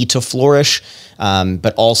allowed me to flourish,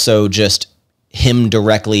 but also just him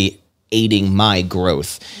directly aiding my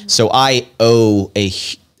growth. So I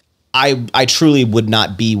truly would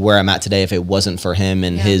not be where I'm at today if it wasn't for him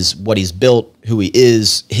and what he's built, who he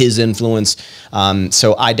is, his influence.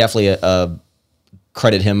 So I definitely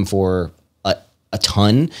credit him for a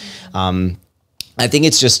ton. I think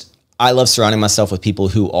it's just, I love surrounding myself with people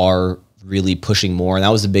who are really pushing more. And that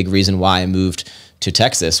was the big reason why I moved to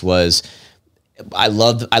Texas. Was I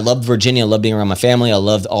loved Virginia. I loved being around my family. I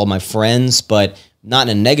loved all my friends, but not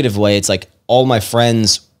in a negative way. It's like all my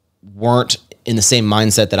friends weren't in the same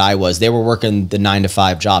mindset that I was. They were working the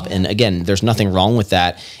 9-to-5 job. And again, there's nothing wrong with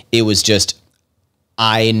that. It was just,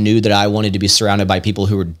 I knew that I wanted to be surrounded by people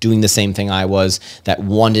who were doing the same thing I was, that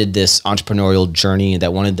wanted this entrepreneurial journey,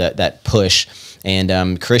 that wanted that push.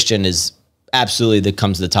 And Christian is absolutely that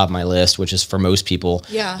comes to the top of my list, which is for most people.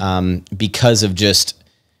 Because of just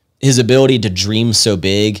his ability to dream so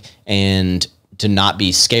big and to not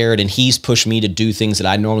be scared. And he's pushed me to do things that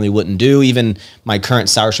I normally wouldn't do. Even my current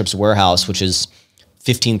Sour Strips warehouse, which is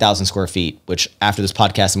 15,000 square feet, which after this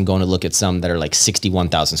podcast, I'm going to look at some that are like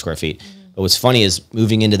 61,000 square feet. But what's funny is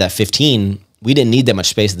moving into that 15, we didn't need that much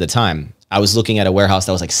space at the time. I was looking at a warehouse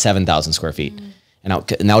that was like 7,000 square feet and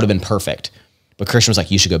that would have been perfect. But Christian was like,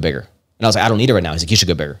 you should go bigger. And I was like, I don't need it right now. He's like, you should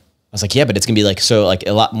go bigger. I was like, yeah, but it's gonna be like, so like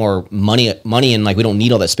a lot more money and like, we don't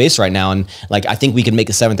need all that space right now. And like, I think we could make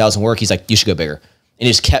a 7,000 work. He's like, you should go bigger. And he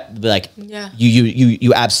just kept like,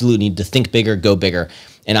 you absolutely need to think bigger, go bigger.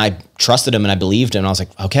 And I trusted him and I believed him. And I was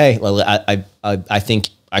like, okay, well, I think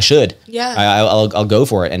I should. I'll go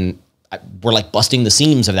for it. And we're like busting the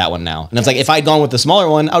seams of that one now. And it's like, if I'd gone with the smaller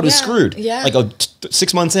one, I would have screwed. Like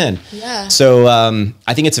 6 months in. So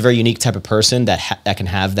I think it's a very unique type of person that can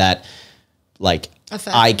have that, like,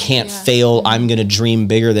 effect. I can't fail. I'm going to dream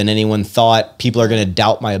bigger than anyone thought. People are going to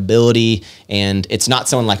doubt my ability. And it's not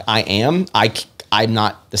someone like I am. I'm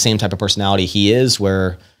not the same type of personality he is,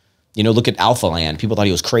 where, you know, look at Alpha Land. People thought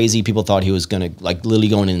he was crazy. People thought he was going to like literally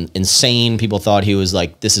going insane. People thought he was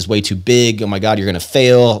like, this is way too big. Oh my God, you're going to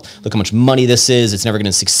fail. Look how much money this is. It's never going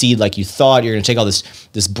to succeed like you thought. You're going to take all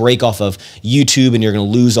this break off of YouTube and you're going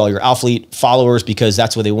to lose all your Alphalete followers because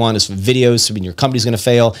that's what they want is videos. So your company's going to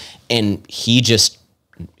fail. And he's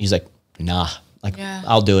like, nah, like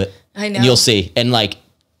I'll do it. I know. And you'll see. And like,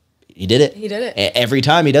 he did it. He did it. Every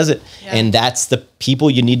time he does it. Yeah. And that's the people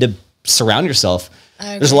you need to surround yourself.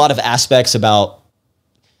 There's a lot of aspects about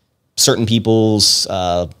certain people's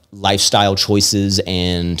lifestyle choices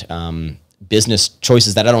and business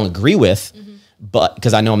choices that I don't agree with, but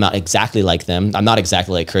because I know I'm not exactly like them. I'm not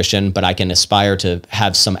exactly like Christian, but I can aspire to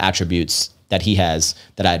have some attributes that he has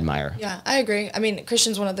that I admire. Yeah, I agree. I mean,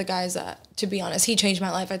 Christian's one of the guys that, to be honest, he changed my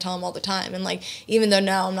life. I tell him all the time. And like, even though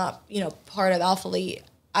now I'm not, part of Alphalete,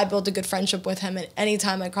 I built a good friendship with him. And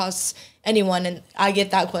anytime I cross anyone and I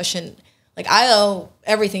get that question, like, I owe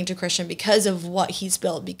everything to Christian because of what he's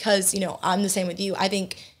built, because, I'm the same with you. I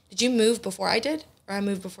think, did you move before I did? Or I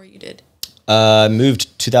moved before you did?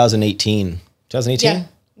 Moved 2018. 2018?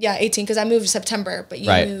 Yeah, 18, because I moved September, but you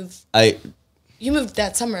moved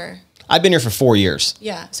that summer. I've been here for 4 years.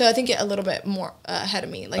 Yeah, so I think a little bit more ahead of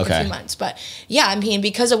me, like a few months. But yeah, I mean,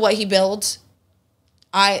 because of what he built,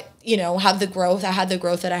 I, have the growth. I had the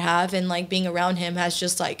growth that I have, and like being around him has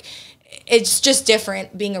just like, it's just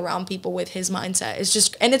different being around people with his mindset. It's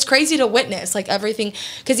just, and it's crazy to witness like everything.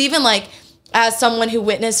 Cause even like as someone who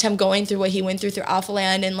witnessed him going through what he went through Alpha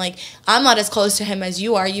Land, and like, I'm not as close to him as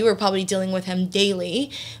you are. You were probably dealing with him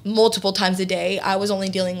daily, multiple times a day. I was only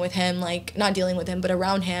dealing with him, like not dealing with him, but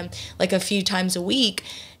around him like a few times a week.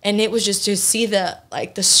 And it was just to see the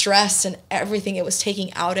stress and everything it was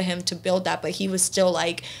taking out of him to build that. But he was still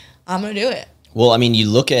like, I'm going to do it. Well, I mean, you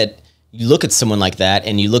look at someone like that,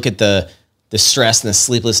 and you look at the stress and the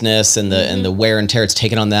sleeplessness and the wear and tear it's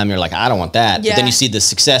taken on them. You're like, I don't want that. Yeah. But then you see the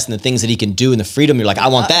success and the things that he can do and the freedom. You're like, I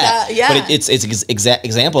want that. But it's an exact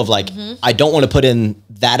example of like, I don't want to put in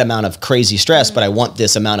that amount of crazy stress, but I want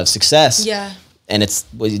this amount of success. Yeah. And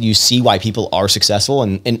you see why people are successful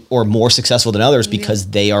and or more successful than others because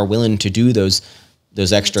they are willing to do those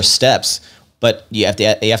extra steps. But you have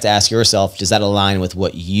to ask yourself, does that align with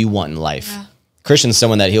what you want in life? Yeah. Christian's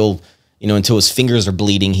someone that he'll, until his fingers are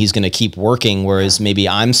bleeding, he's going to keep working. Whereas maybe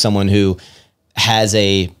I'm someone who has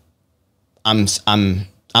I'm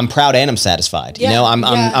proud and I'm satisfied. Yeah.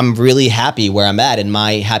 I'm really happy where I'm at, and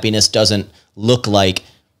my happiness doesn't look like,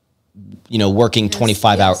 working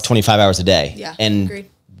 25 hours a day. Yeah. And agreed.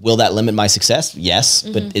 will that limit my success? Yes,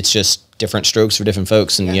 but it's just different strokes for different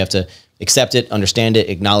folks, and you have to accept it, understand it,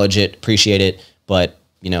 acknowledge it, appreciate it. But,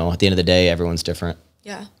 you know, at the end of the day, everyone's different.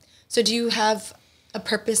 Yeah. So do you have a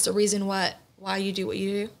purpose, a reason why you do what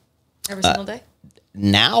you do every single day?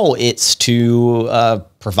 Now it's to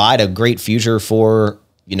provide a great future for,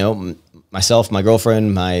 you know, myself, my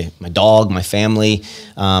girlfriend, my dog, my family.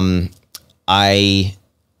 I'm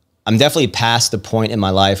definitely past the point in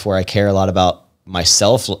my life where I care a lot about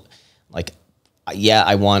myself. Like, yeah,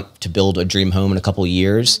 I want to build a dream home in a couple of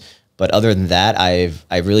years, but other than that,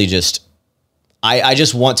 I really just, I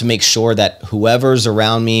just want to make sure that whoever's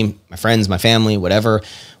around me, my friends, my family, whatever,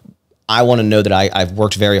 I want to know that I've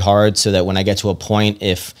worked very hard so that when I get to a point,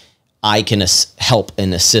 if I can help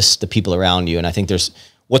and assist the people around you. And I think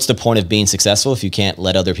what's the point of being successful if you can't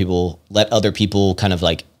let other people kind of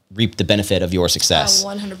like reap the benefit of your success?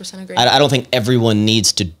 I 100% agree. I don't think everyone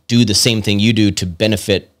needs to do the same thing you do to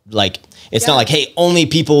benefit. Like, it's not like, hey, only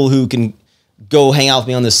people who can go hang out with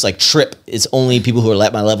me on this like trip, it's only people who are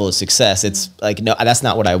at my level of success. It's like, no, that's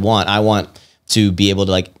not what I want. I want to be able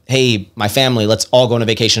to like, hey, my family, let's all go on a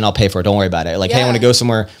vacation. I'll pay for it. Don't worry about it. Like, hey, I want to go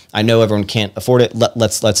somewhere. I know everyone can't afford it.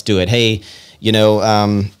 Let's do it. Hey, you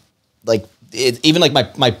know, like even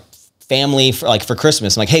like my family for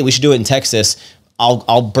Christmas, I'm like, hey, we should do it in Texas.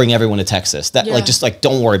 I'll bring everyone to Texas. That like, just like,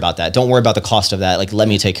 don't worry about that. Don't worry about the cost of that. Like, let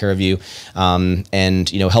me take care of you.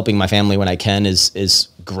 And you know, helping my family when I can is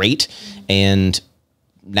great. And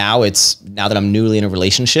now that I'm newly in a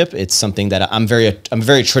relationship, it's something that I'm a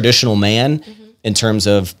very traditional man in terms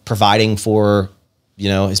of providing for, you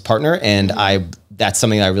know, his partner. And that's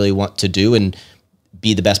something that I really want to do and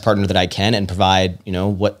be the best partner that I can and provide, you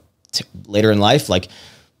know, later in life, like,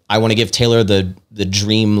 I want to give Taylor the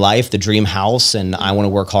dream life, the dream house, and I want to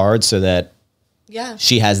work hard so that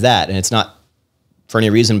she has that. And it's not for any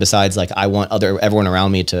reason besides like I want everyone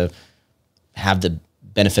around me to have the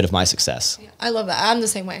benefit of my success. Yeah, I love that. I'm the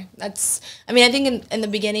same way. I think in the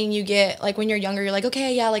beginning you get like when you're younger, you're like,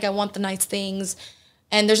 okay, yeah, like I want the nice things,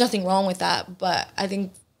 and there's nothing wrong with that. But I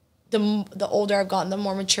think the older I've gotten, the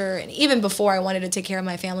more mature, and even before I wanted to take care of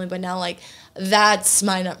my family, but now like that's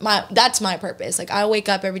my purpose. Like I wake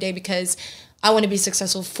up every day because I want to be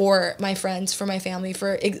successful for my friends, for my family,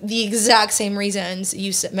 for the exact same reasons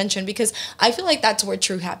you mentioned, because I feel like that's where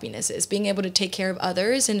true happiness is, being able to take care of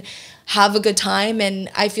others and have a good time. And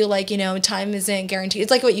I feel like, you know, time isn't guaranteed.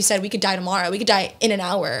 It's like what you said, we could die tomorrow, we could die in an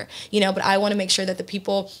hour, you know, but I want to make sure that the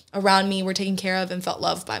people around me were taken care of and felt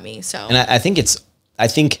loved by me. So, and I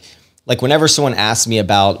think like whenever someone asks me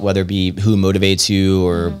about whether it be who motivates you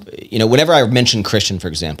or, you know, whenever I mention Christian, for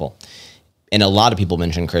example, and a lot of people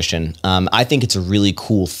mention Christian, I think it's a really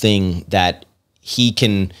cool thing that he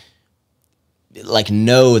can like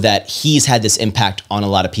know that he's had this impact on a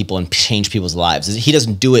lot of people and change people's lives. He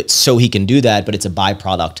doesn't do it so he can do that, but it's a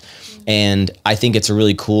byproduct. And I think it's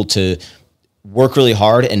really cool to work really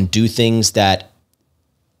hard and do things that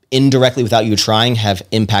indirectly without you trying have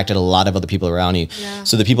impacted a lot of other people around you. Yeah.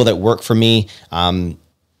 So the people that work for me,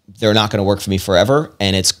 they're not going to work for me forever.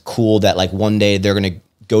 And it's cool that like one day they're going to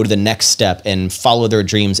go to the next step and follow their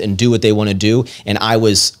dreams and do what they want to do. And I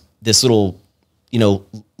was this little, you know,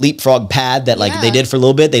 leapfrog pad that like they did for a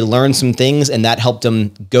little bit. They learned some things and that helped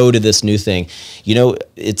them go to this new thing. You know,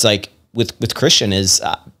 it's like with Christian is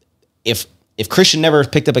if Christian never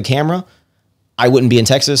picked up a camera, I wouldn't be in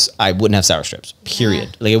Texas. I wouldn't have sour strips,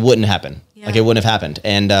 period. Yeah. Like it wouldn't happen. Yeah. Like it wouldn't have happened.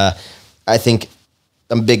 And I think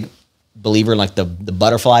I'm a big believer in like the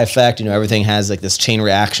butterfly effect. You know, everything has like this chain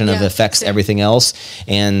reaction of affects everything else.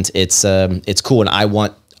 And it's cool. And I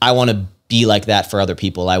want to be like that for other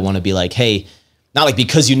people. I want to be like, hey, not like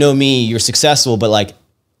because you know me, you're successful, but like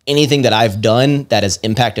anything that I've done that has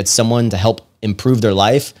impacted someone to help improve their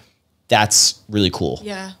life, that's really cool.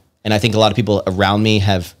 Yeah. And I think a lot of people around me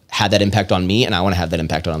have had that impact on me, and I want to have that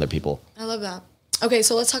impact on other people. I love that. Okay,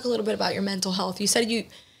 so let's talk a little bit about your mental health. You said you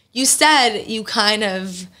kind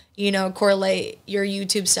of, you know, correlate your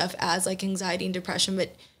YouTube stuff as like anxiety and depression,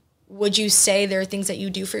 but would you say there are things that you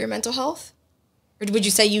do for your mental health? Or would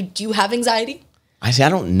you say you do have anxiety? I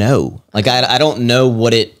don't know. Like, I don't know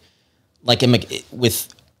what it, like, I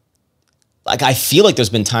feel like there's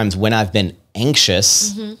been times when I've been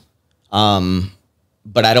anxious,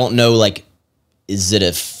 but I don't know, like, is it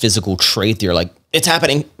a physical trait that you're like, it's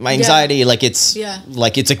happening, my anxiety, like it's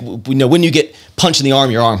like you know, when you get punched in the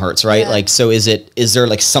arm, your arm hurts, right? Like, so is there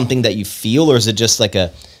like something that you feel, or is it just like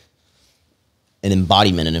an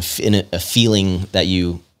embodiment and a feeling that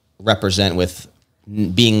you represent with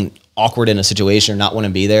being awkward in a situation or not want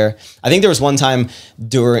to be there? I think there was one time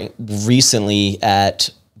recently at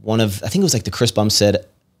I think it was like the Chris Bumstead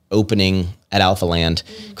opening at Alpha Land.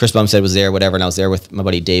 Chris Bumstead was there, whatever, and I was there with my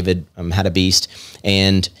buddy David, Had a Beast,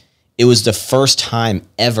 and it was the first time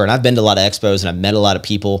ever, and I've been to a lot of expos and I've met a lot of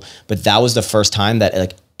people, but that was the first time that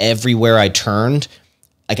like everywhere I turned,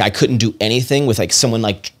 like I couldn't do anything with like someone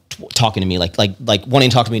like talking to me, like wanting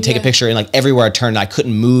to talk to me, take a picture, and like everywhere I turned, I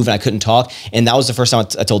couldn't move and I couldn't talk. And that was the first time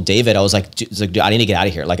I told David, I was like, dude, I need to get out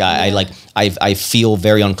of here. Like I feel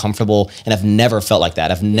very uncomfortable, and I've never felt like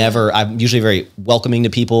that. I'm usually very welcoming to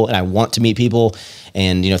people, and I want to meet people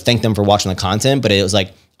and, you know, thank them for watching the content. But it was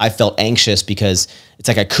like, I felt anxious because it's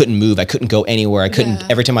like I couldn't move. I couldn't go anywhere. I couldn't,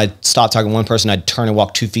 every time I stopped talking to one person, I'd turn and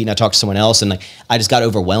walk 2 feet and I'd talk to someone else. And like, I just got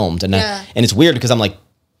overwhelmed. And and it's weird because I'm like,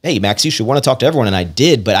 hey, Max, you should want to talk to everyone. And I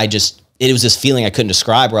did, but it was this feeling I couldn't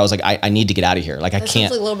describe where I was like, I need to get out of here. Like, I can't.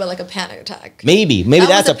 Sounds a little bit like a panic attack. Maybe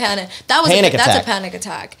that's a panic. That's a panic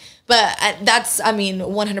attack. But that's, I mean,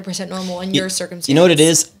 100% normal in your circumstance. You know what it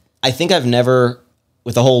is? I think I've never,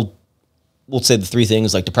 with the whole, we'll say the three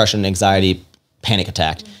things like depression, anxiety, panic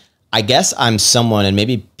attack. I guess I'm someone, and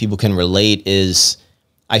maybe people can relate, is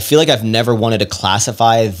I feel like I've never wanted to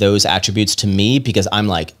classify those attributes to me because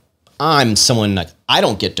I'm someone like, I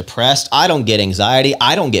don't get depressed. I don't get anxiety.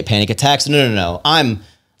 I don't get panic attacks. No. I'm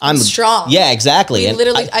strong. Yeah, exactly. And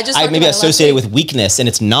literally, I maybe associated with weakness, and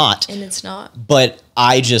it's not. And it's not. But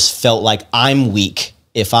I just felt like I'm weak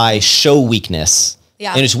if I show weakness.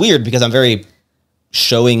 Yeah. And it's weird because I'm very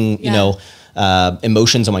showing, you know,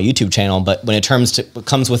 emotions on my YouTube channel, but when it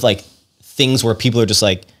comes with like things where people are just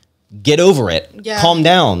like, get over it, calm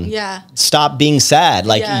down, stop being sad.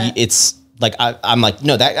 Like it's like, I'm like,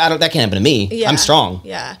 no, that can't happen to me. Yeah. I'm strong.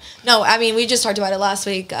 Yeah. No, I mean, we just talked about it last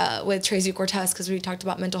week with Tracy Cortez because we talked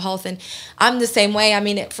about mental health, and I'm the same way. I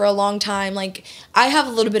mean, for a long time, like I have a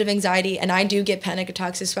little bit of anxiety, and I do get panic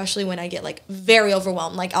attacks, especially when I get like very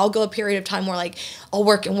overwhelmed. Like I'll go a period of time where like I'll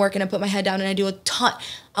work and I put my head down and I do a ton.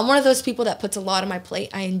 I'm one of those people that puts a lot on my plate.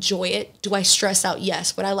 I enjoy it. Do I stress out?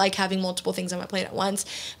 Yes. But I like having multiple things on my plate at once.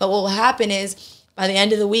 But what will happen is by the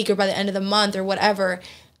end of the week or by the end of the month or whatever,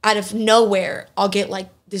 out of nowhere, I'll get like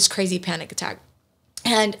this crazy panic attack.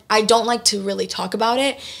 And I don't like to really talk about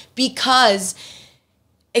it because,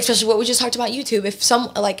 especially what we just talked about YouTube, if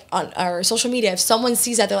like on our social media, if someone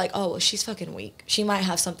sees that, they're like, oh, well, she's fucking weak. She might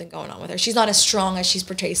have something going on with her. She's not as strong as she's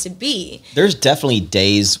portrayed to be. There's definitely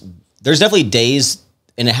days,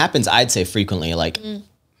 and it happens, I'd say frequently, like,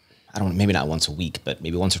 I don't know, maybe not once a week, but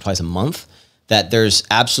maybe once or twice a month, that there's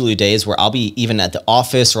absolutely days where I'll be even at the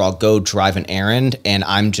office or I'll go drive an errand and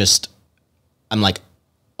I'm like,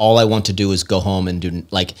 all I want to do is go home and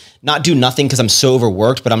not do nothing because I'm so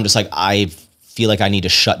overworked, but I'm just like, I feel like I need to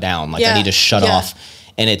shut down. Like I need to shut off.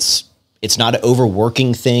 And it's not an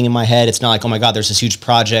overworking thing in my head. It's not like, oh my God, there's this huge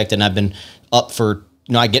project and I've been up for,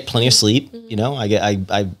 you know, I get plenty of sleep, you know,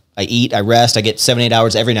 I eat, I rest, I get 7-8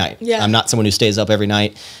 hours every night. Yeah. I'm not someone who stays up every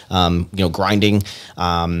night, you know, grinding.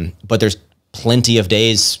 But there's plenty of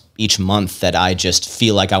days each month that I just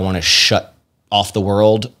feel like I want to shut off the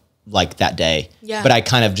world like that day. Yeah. But I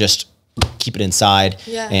kind of just keep it inside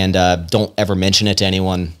and don't ever mention it to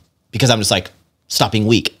anyone because I'm just like, stop being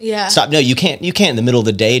weak. Yeah. Stop. No, you can't in the middle of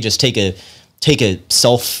the day just take a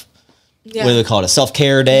self, what do they call it? A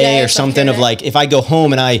self-care day or something of like, if I go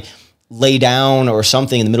home and I lay down or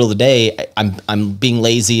something in the middle of the day, I'm being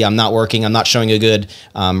lazy. I'm not working. I'm not showing a good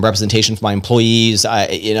representation for my employees.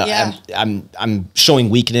 I'm showing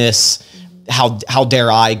weakness. How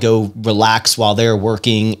dare I go relax while they're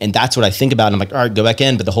working? And that's what I think about. And I'm like, all right, go back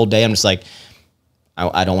in. But the whole day I'm just like,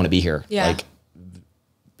 I don't want to be here. Yeah. Like,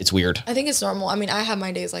 it's weird. I think it's normal. I mean, I have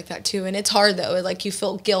my days like that too. And it's hard though. Like you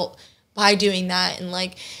feel guilt by doing that. And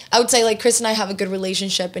like, I would say like Chris and I have a good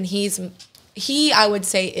relationship and he, I would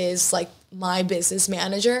say, is like my business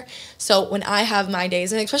manager. So when I have my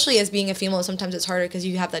days, and especially as being a female, sometimes it's harder because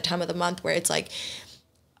you have that time of the month where it's like,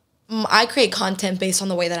 I create content based on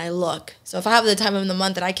the way that I look. So if I have the time of the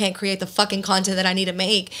month that I can't create the fucking content that I need to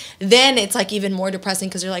make, then it's like even more depressing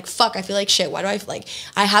because you're like, fuck, I feel like shit. Why do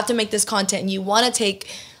I have to make this content? And you want to take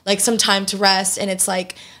like some time to rest. And it's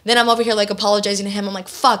like, then I'm over here like apologizing to him. I'm like,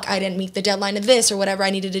 fuck, I didn't meet the deadline of this or whatever. I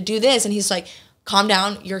needed to do this. And he's like, calm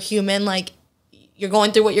down. You're human. Like, you're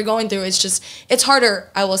going through what you're going through. It's just, it's harder,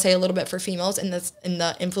 I will say, a little bit for females in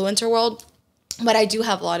the influencer world. But I do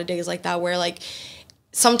have a lot of days like that where like,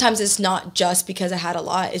 sometimes it's not just because I had a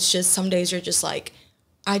lot. It's just some days you're just like,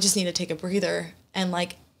 I just need to take a breather and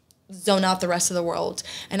like zone out the rest of the world.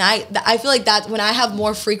 And I feel like that when I have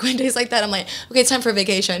more frequent days like that, I'm like, okay, it's time for a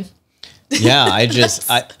vacation. Yeah, that's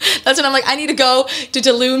when I'm like, I need to go to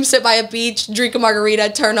Tulum, sit by a beach, drink a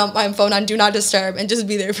margarita, turn on my phone on Do Not Disturb, and just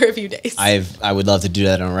be there for a few days. I would love to do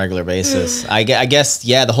that on a regular basis. I guess,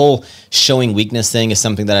 yeah, the whole showing weakness thing is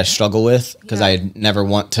something that I struggle with because I never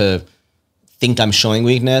want to think I'm showing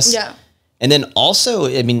weakness. Yeah. And then also,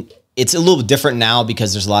 I mean, it's a little different now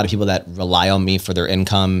because there's a lot of people that rely on me for their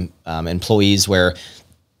income, employees where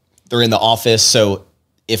they're in the office. So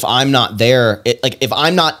if I'm not there, if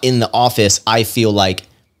I'm not in the office, I feel like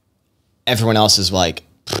everyone else is like,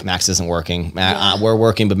 Maxx isn't working. We're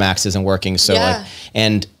working, but Maxx isn't working. So like,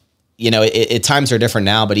 and you know, times are different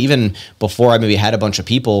now, but even before I maybe had a bunch of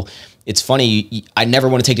people, it's funny. I never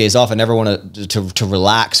want to take days off. I never want to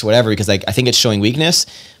relax, whatever, because like, I think it's showing weakness,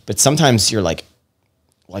 but sometimes you're like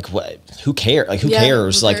what, who cares? Like, who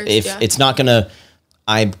cares? Like if it's not gonna,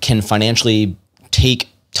 I can financially take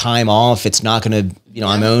time off. It's not gonna, you know,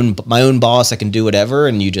 I'm my own boss. I can do whatever.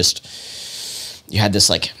 And you had this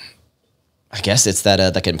like, I guess it's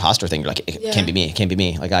that like imposter thing. You're like, it can't be me. It can't be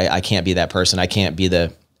me. Like I can't be that person. I can't be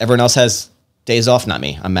everyone else has days off, not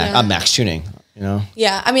me. I'm Maxx Chewning, you know?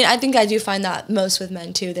 Yeah. I mean, I think I do find that most with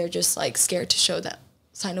men too. They're just like scared to show that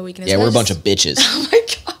sign of weakness. Yeah, we're a bunch of bitches. Oh my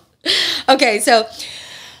God. Okay. So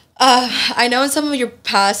I know in some of your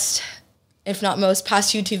past, if not most,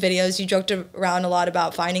 past YouTube videos, you joked around a lot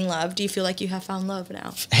about finding love. Do you feel like you have found love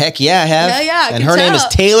now? Heck yeah, I have. Yeah, and her name is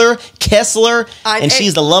Taylor Kessler, and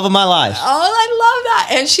she's the love of my life. Oh, I love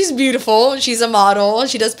that. And she's beautiful. She's a model.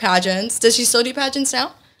 She does pageants. Does she still do pageants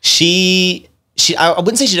now? I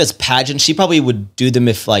wouldn't say she does pageants. She probably would do them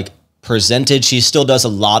if like presented. She still does a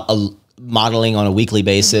lot of modeling on a weekly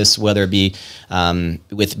basis, whether it be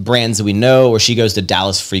with brands that we know, or she goes to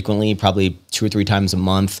Dallas frequently, probably 2 or 3 times a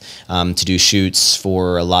month to do shoots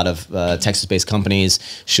for a lot of Texas-based companies.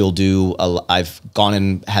 She'll do, I've gone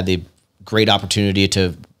and had the great opportunity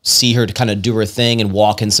to see her to kind of do her thing and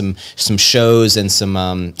walk in some shows and some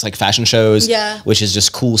it's like fashion shows, which is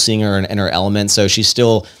just cool seeing her in her element. So she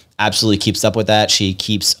still absolutely keeps up with that. She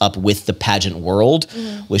keeps up with the pageant world,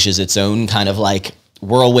 which is its own kind of like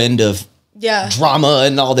whirlwind of drama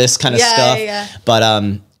and all this kind of stuff.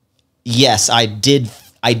 But yes, I did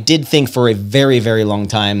think for a very, very long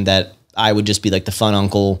time that I would just be like the fun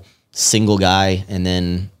uncle, single guy. And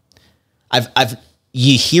then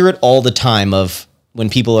you hear it all the time of when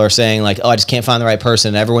people are saying like, oh, I just can't find the right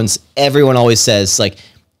person. Everyone always says like,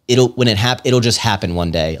 it'll just happen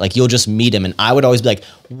one day. Like you'll just meet him. And I would always be like,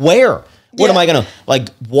 where? What am I going to like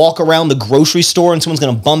walk around the grocery store and someone's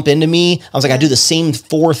going to bump into me? I was like, I do the same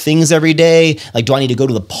 4 things every day. Like, do I need to go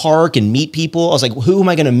to the park and meet people? I was like, who am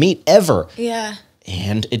I going to meet ever? Yeah.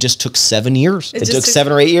 And it just took 7 years. It took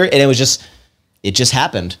 7 or 8 years. And it just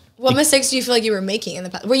happened. What mistakes do you feel like you were making in the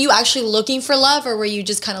past? Were you actually looking for love, or were you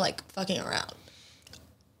just kind of like fucking around?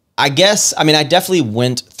 I guess, I mean, I definitely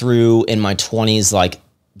went through in my 20s, like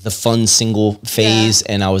the fun single phase.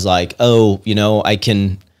 And I was like, oh, you know,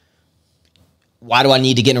 why do I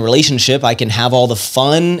need to get in a relationship? I can have all the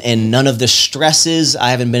fun and none of the stresses. I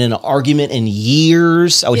haven't been in an argument in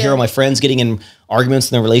years. I would hear all my friends getting in arguments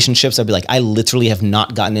in their relationships. I'd be like, I literally have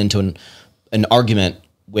not gotten into an argument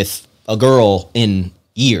with a girl in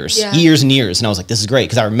years and years. And I was like, this is great.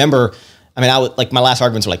 Cause I remember, I mean, my last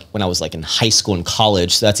arguments were like when I was like in high school and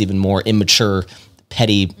college. So that's even more immature,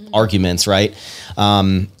 petty arguments. Right.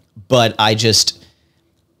 But I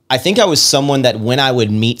think I was someone that when I would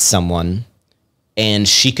meet someone, and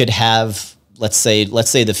she could have, let's say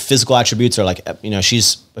the physical attributes are like, you know,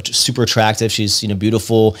 she's super attractive. She's, you know,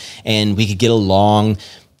 beautiful and we could get along.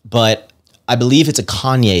 But I believe it's a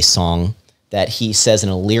Kanye song that he says in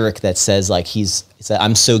a lyric that says like, he said,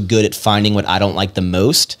 I'm so good at finding what I don't like the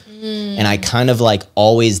most. And I kind of like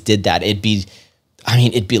always did that. It'd be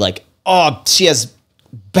like, oh, she has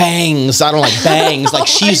bangs. I don't like bangs. Like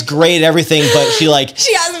she's great at everything, but she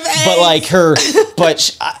has bangs. But like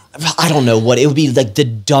I don't know what it would be like the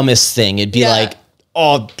dumbest thing. It'd be like,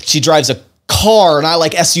 oh, she drives a car and I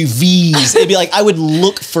like SUVs. It'd be like, I would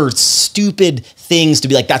look for stupid things to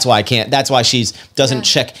be like, that's why I can't. That's why she doesn't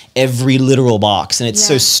check every literal box. And it's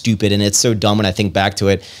so stupid and it's so dumb when I think back to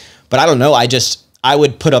it. But I don't know. I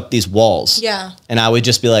would put up these walls. Yeah. And I would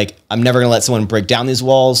just be like, I'm never going to let someone break down these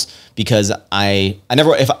walls because I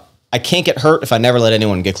can't get hurt if I never let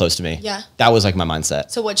anyone get close to me. Yeah. That was like my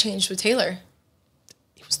mindset. So what changed with Taylor?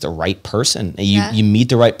 It was the right person. You meet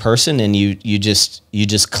the right person and you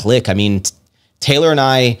just click. I mean, Taylor and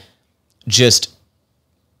I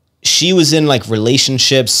she was in like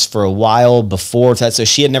relationships for a while before that. So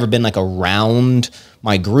she had never been like around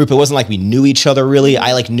my group. It wasn't like we knew each other really.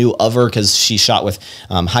 I like knew of her because she shot with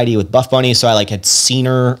Heidi with Buff Bunny. So I like had seen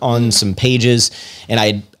her on some pages and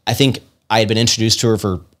I think I had been introduced to her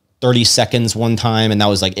for 30 seconds one time, and that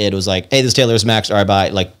was like it. It was like, hey, this is Taylor, this is Maxx. All right, bye.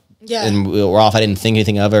 Like, and we're off. I didn't think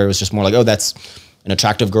anything of her. It was just more like, oh, that's an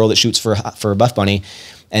attractive girl that shoots for a Buff Bunny.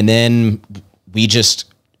 And then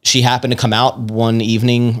she happened to come out one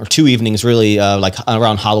evening or 2 evenings, really, like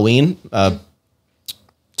around Halloween,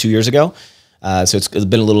 2 years ago. So it's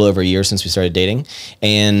been a little over a year since we started dating,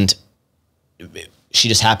 and she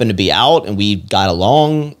just happened to be out, and we got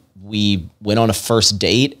along. We went on a first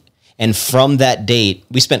date. And from that date,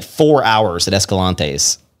 we spent 4 hours at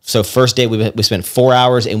Escalante's. So first date, we spent 4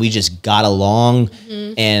 hours, and we just got along.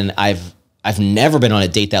 And I've never been on a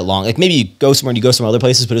date that long. Like, maybe you go somewhere and you go some other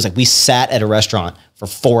places, but it was like we sat at a restaurant for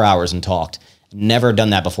 4 hours and talked. Never done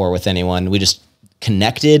that before with anyone. We just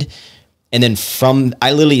connected. And then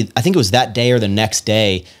I think it was that day or the next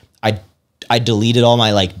day, I deleted all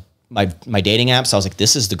my my dating apps. I was like,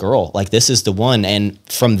 this is the girl. Like, this is the one. And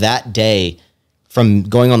from that day, from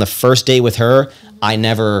going on the first date with her, I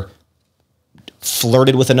never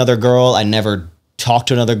flirted with another girl. I never talked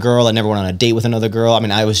to another girl. I never went on a date with another girl. I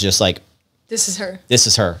mean, I was just like, this is her. This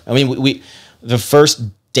is her. I mean, the first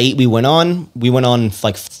date we went on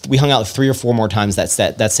like, we hung out 3 or 4 more times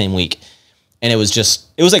that same week. And it was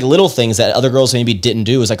like little things that other girls maybe didn't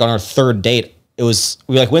do. It was like on our third date, we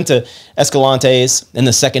like went to Escalante's, and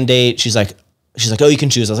the second date, she's like, oh, you can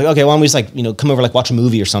choose. I was like, okay, why don't we just like, come over, like watch a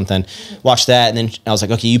movie or something, watch that. And then I was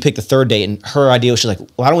like, okay, you pick the third date. And her idea was, she's like,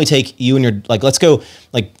 why don't we take you and your, like, let's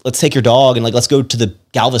take your dog and like, let's go to the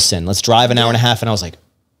Galveston. Let's drive an hour and a half. And I was like,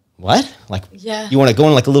 what? Like, you want to go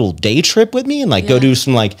on like a little day trip with me and like go do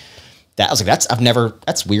some like that? I was like,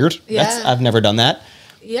 that's weird. I've never done that.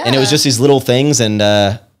 Yeah. And it was just these little things. And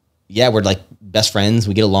we're like best friends.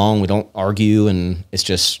 We get along. We don't argue. And it's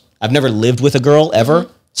just, I've never lived with a girl ever.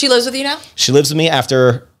 She lives with you now? She lives with me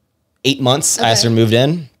after 8 months. Okay. I asked her to move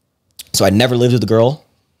in. So I never lived with a girl.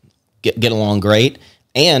 Get along great.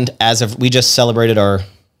 And we just celebrated our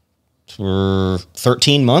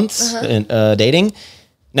 13 months in, dating.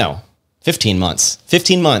 No, 15 months.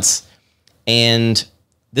 15 months. And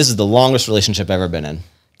this is the longest relationship I've ever been in.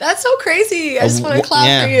 That's so crazy. I just want to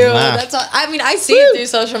clap for you. Wow. That's all, I mean, I see it through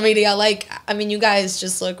social media. Like, I mean, you guys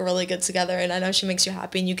just look really good together, and I know she makes you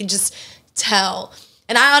happy, and you can just tell.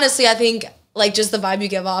 And I honestly, I think, like, just the vibe you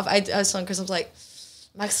give off, I was telling Chris, I was like,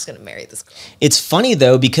 Maxx is going to marry this girl. It's funny,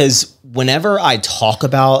 though, because whenever I talk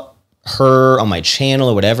about her on my channel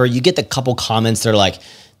or whatever, you get the couple comments that are like,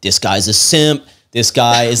 this guy's a simp. This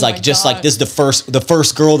guy is like, just God. Like, this is the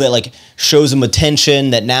first girl that, like, shows him attention,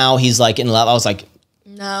 that now he's, like, in love. I was like,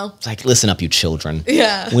 no. It's like, listen up, you children.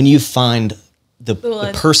 Yeah. When you find the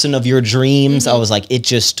person of your dreams, I was like, it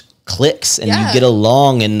just clicks and you get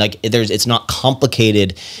along, and like it's not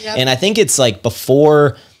complicated. Yep. And I think it's like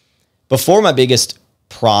before my biggest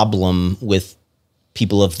problem with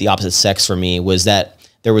people of the opposite sex for me was that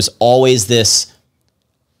there was always this,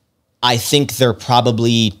 I think they're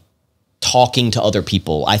probably talking to other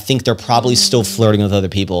people. I think they're probably still flirting with other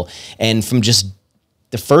people. And from just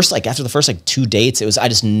after the first 2 dates, it was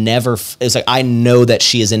like, I know that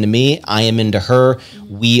she is into me. I am into her.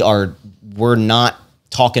 We're not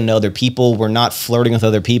talking to other people. We're not flirting with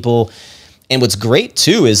other people. And what's great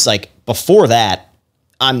too is, like, before that,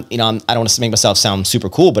 I don't want to make myself sound super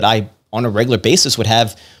cool, but I, on a regular basis, would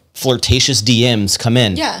have flirtatious DMs come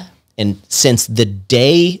in. Yeah. And since the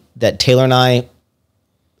day that Taylor and I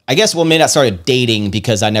guess, well, maybe not started dating,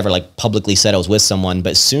 because I never like publicly said I was with someone, but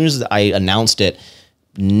as soon as I announced it,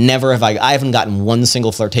 never have I haven't gotten one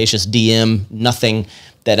single flirtatious DM, nothing.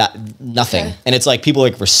 Nothing. Okay. And it's like, people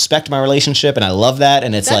like respect my relationship, and I love that.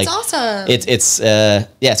 And it's that's like, awesome.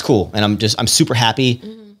 It's cool. And I'm super happy.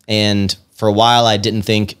 Mm-hmm. And for a while I didn't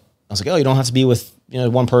think, I was like, oh, you don't have to be with,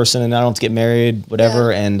 one person, and I don't have to get married,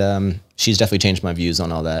 whatever. Yeah. And she's definitely changed my views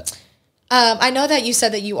on all that. I know that you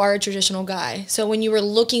said that you are a traditional guy. So when you were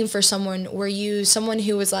looking for someone, were you someone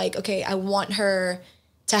who was like, okay, I want her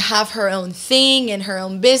to have her own thing and her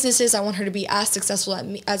own businesses, I want her to be as successful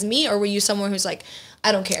as me? Or were you someone who's like,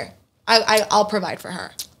 I don't care, I'll provide for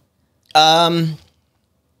her? I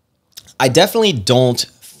definitely don't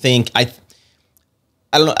think I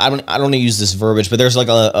don't know. I don't want to use this verbiage, but there's like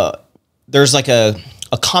a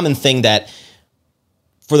common thing that,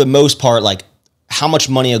 for the most part, like, how much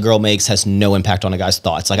money a girl makes has no impact on a guy's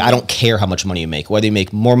thoughts. Like, I don't care how much money you make, whether you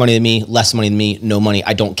make more money than me, less money than me, no money.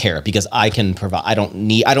 I don't care, because I can provide. I don't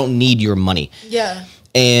need your money. Yeah.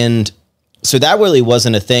 And so that really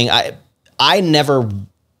wasn't a thing. A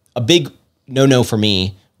big no for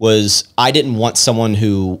me was, I didn't want someone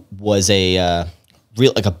who was a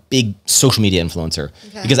big social media influencer,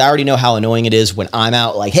 because I already know how annoying it is when I'm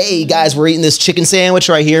out like, hey guys, we're eating this chicken sandwich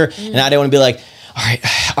right here. And I don't want to be like,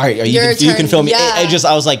 all right, you can film me. I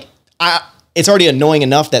was like, it's already annoying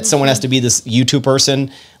enough that someone has to be this YouTube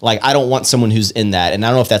person. Like, I don't want someone who's in that. And I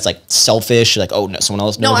don't know if that's like selfish, like, oh no, someone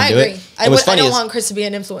else knows how to do it. I don't want Chris to be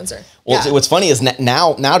an influencer. Well, what's funny is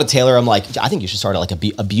now to Taylor, I'm like, I think you should start like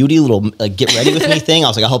a beauty little like get ready with me thing. I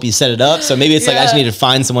was like, I'll help you set it up. So maybe it's like, I just need to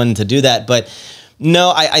find someone to do that. But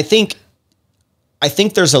no, I think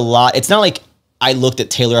there's a lot. It's not like I looked at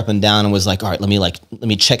Taylor up and down and was like, all right, let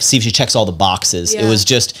me check, see if she checks all the boxes. It was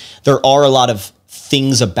just, there are a lot of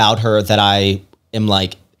things about her that I am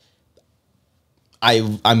like,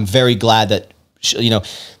 I'm very glad that she,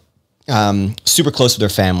 super close with her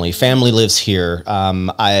family. Family lives here.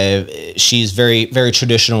 She's very, very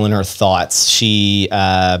traditional in her thoughts. She,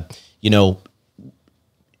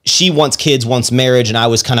 she wants kids, wants marriage, and I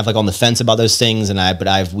was kind of like on the fence about those things.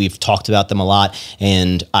 We've talked about them a lot,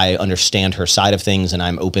 and I understand her side of things, and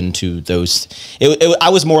I'm open to those. I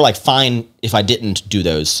was more like fine if I didn't do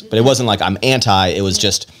those, but it wasn't like I'm anti. It was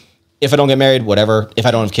just, if I don't get married, whatever. If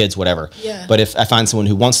I don't have kids, whatever. Yeah. But if I find someone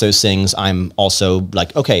who wants those things, I'm also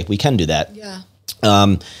like, okay, we can do that. Yeah.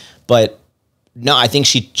 But no, I think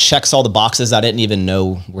she checks all the boxes I didn't even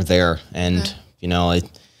know were there, and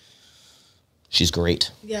she's great.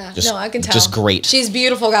 Yeah, I can tell. Just great. She's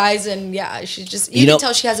beautiful, guys, and she's just, you can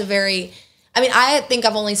tell she has a very, I think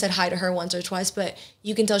I've only said hi to her once or twice, but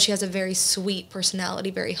you can tell she has a very sweet personality,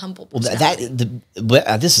 very humble personality.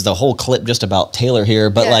 This is the whole clip just about Taylor here,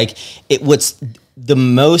 but what's the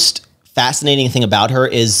most fascinating thing about her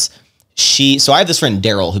is so I have this friend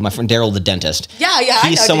Daryl, my friend Daryl the dentist. Yeah.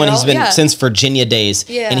 He's someone who's been since Virginia days,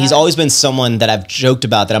 and he's always been someone that I've joked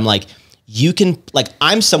about that I'm like, you can, like,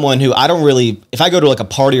 I'm someone who I don't really, if I go to like a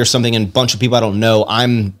party or something and a bunch of people I don't know,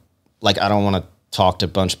 I'm like, I don't want to talk to a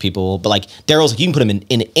bunch of people, but like Daryl's like, you can put him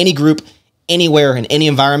in any group, anywhere, in any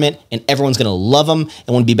environment, and everyone's going to love him and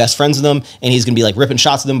want to be best friends with them. And he's going to be like ripping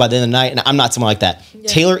shots with them by the end of the night. And I'm not someone like that. Yeah.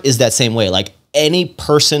 Taylor is that same way. Like any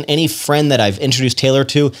person, any friend that I've introduced Taylor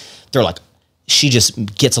to, they're like, she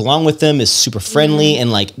just gets along with them, is super friendly and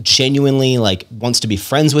like genuinely like wants to be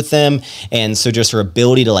friends with them. And so just her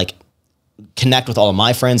ability to like connect with all of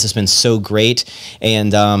my friends has been so great.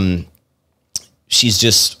 And she's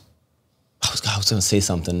just, I was going to say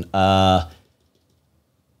something. What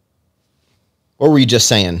were you just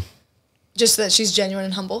saying? Just that she's genuine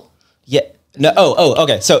and humble. Yeah. No. Oh,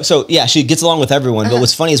 okay. So yeah, she gets along with everyone. But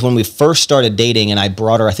what's funny is when we first started dating and I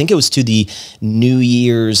brought her, I think it was to the New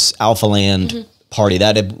Year's Alpha Land party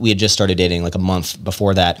we had just started dating like a month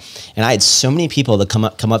before that. And I had so many people that come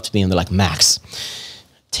up to me and they're like, Max,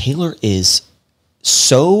 Taylor is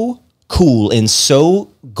so cool and so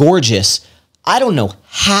gorgeous. I don't know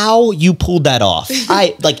how you pulled that off.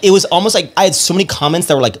 It was almost like I had so many comments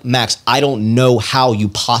that were like, Max, I don't know how you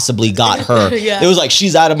possibly got her. It was like,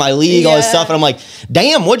 she's out of my league, all this stuff. And I'm like,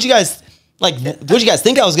 damn, what'd you guys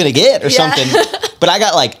think I was going to get or something? But I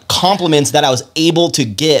got like compliments that I was able to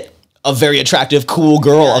get a very attractive, cool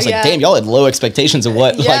girl. I was like, damn, y'all had low expectations of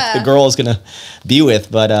what like the girl is going to be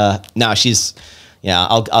with. But no, she's,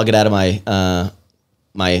 I'll get out of my,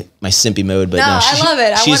 my simpy mode, but I love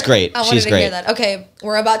it. She's great. She's great. Hear that. Okay,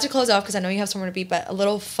 we're about to close off because I know you have somewhere to be, but a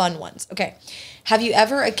little fun ones. Okay, have you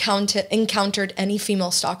ever encountered any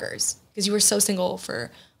female stalkers? Because you were so single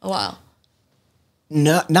for a while.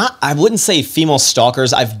 No, I wouldn't say female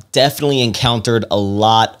stalkers. I've definitely encountered out a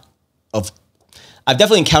lot of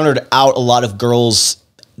girls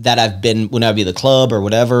that I've been when I'd be at the club or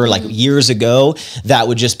whatever, like years ago, that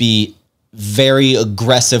would just be very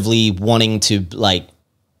aggressively wanting to like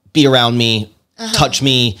be around me, touch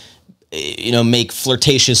me, make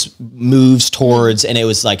flirtatious moves towards, and it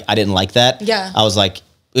was like, I didn't like that. Yeah. I was like,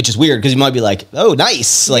 which is weird because you might be like, oh,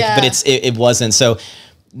 nice. Like, but it wasn't. So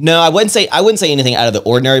no, I wouldn't say anything out of the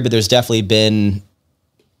ordinary, but there's definitely been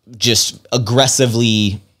just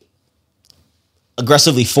aggressively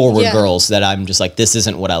forward girls that I'm just like, this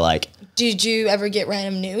isn't what I like. Did you ever get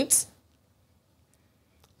random nudes?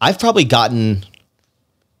 I've probably gotten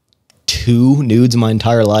 2 nudes in my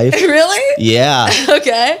entire life. Really? Yeah.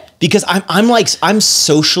 Okay. Because I'm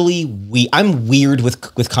socially I'm weird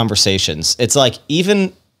with conversations. It's like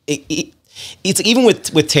even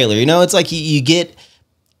with Taylor, it's like you get,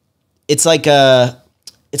 it's like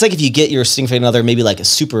if you get your significant other maybe like a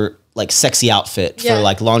super like sexy outfit for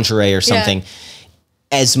like lingerie or something. Yeah.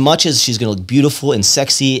 As much as she's gonna look beautiful and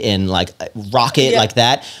sexy and like rock it like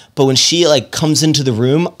that, but when she like comes into the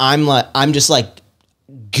room, I'm just like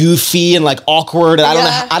goofy and like awkward. And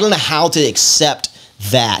I don't know how to accept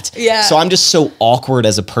that. Yeah. So I'm just so awkward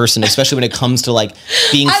as a person, especially when it comes to like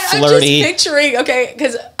being flirty. I'm just picturing,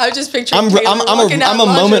 because I'm just picturing. I'm a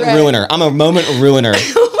moment ruiner. I'm a moment ruiner.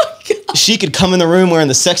 Oh my she could come in the room wearing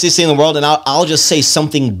the sexiest thing in the world, and I'll just say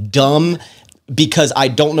something dumb because I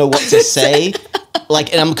don't know what to say.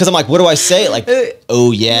 Like, and I'm like, what do I say? Like,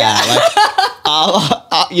 oh yeah.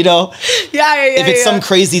 Like, you know, if it's some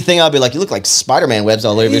crazy thing, I'll be like, you look like Spider-Man webs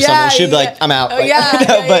all over you or something. She'd be like, I'm out. Oh,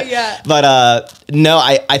 like, but no,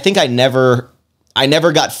 I think I never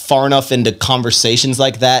got far enough into conversations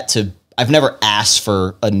like that I've never asked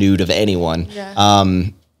for a nude of anyone. Yeah.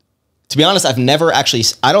 To be honest, I've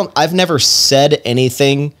never said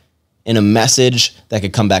anything in a message that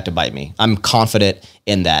could come back to bite me. I'm confident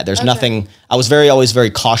in that. There's nothing, I was always very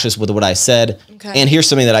cautious with what I said. Okay. And here's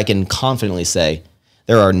something that I can confidently say.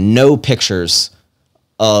 There are no pictures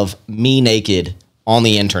of me naked on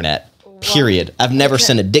the internet, period. I've never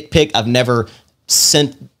sent a dick pic. I've never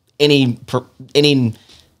sent any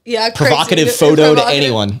provocative photo to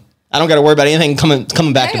anyone. I don't got to worry about anything coming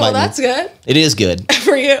back to bite me. That's good. It is good.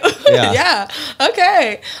 For you. Yeah. Yeah.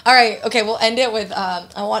 Okay. All right. Okay. We'll end it with,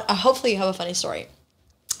 hopefully you have a funny story.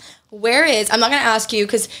 I'm not going to ask you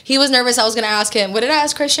because he was nervous. I was going to ask him. What did I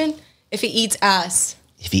ask Christian? If he eats ass.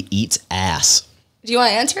 If he eats ass. Do you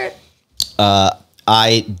want to answer it?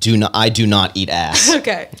 I do not eat ass.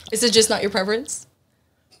 Okay. Is it just not your preference?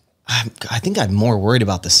 I think I'm more worried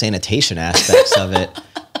about the sanitation aspects of it.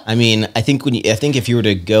 I mean, I think if you were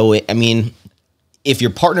to go, I mean, if your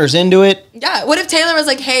partner's into it. Yeah. What if Taylor was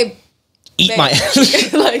like, hey, eat babe. my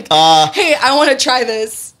like, hey, I want to try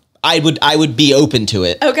this. I would be open to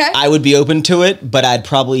it. Okay. I would be open to it, but I'd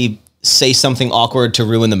probably say something awkward to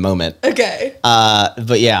ruin the moment. Okay.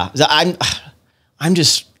 But yeah,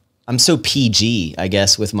 I'm so PG, I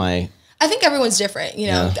guess, with my. I think everyone's different, you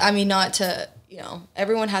know. Yeah. I mean,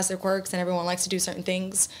 everyone has their quirks and everyone likes to do certain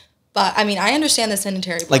things. But I mean, I understand the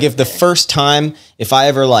sanitary part. Like if I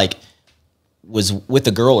ever like was with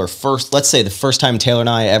a girl let's say the first time Taylor and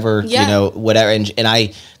I ever, you know, whatever, and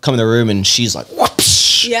I come in the room and she's like,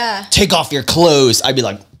 whoosh, take off your clothes. I'd be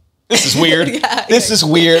like, this is weird. This is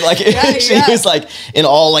weird. Like she was like in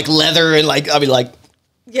all like leather and like, I'd be like,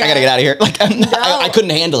 I gotta get out of here. Like I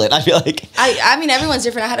couldn't handle it. I feel like I mean, everyone's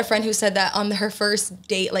different. I had a friend who said that on her first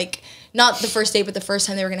date, like not the first date, but the first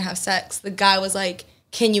time they were gonna have sex, the guy was like,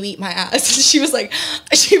 can you eat my ass? She was like,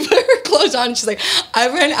 she put her clothes on. And she's like, I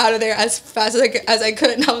ran out of there as fast as I could.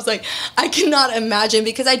 And I was like, I cannot imagine,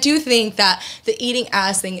 because I do think that the eating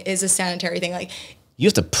ass thing is a sanitary thing. Like, you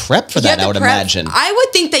have to prep for that, I would imagine. I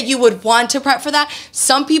would think that you would want to prep for that.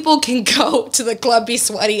 Some people can go to the club, be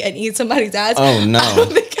sweaty, and eat somebody's ass. Oh, no.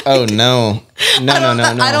 No.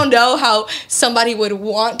 I don't know how somebody would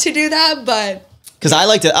want to do that, but. Because I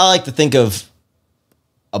like to think of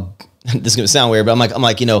this is gonna sound weird, but I'm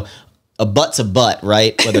like, you know, a butt's a butt,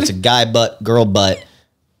 right? Whether it's a guy butt, girl butt,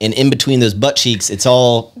 and in between those butt cheeks, it's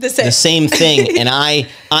all the same thing. And I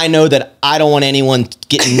know that I don't want anyone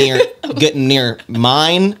getting near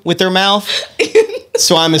mine with their mouth.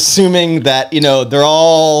 So I'm assuming that, you know, they're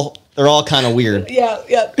all kind of weird. Yeah.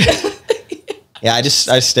 Yeah, I just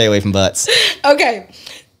stay away from butts. Okay.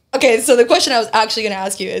 So the question I was actually gonna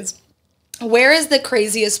ask you is, where is the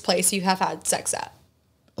craziest place you have had sex at?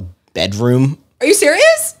 Bedroom. Are you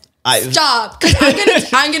serious? Stop.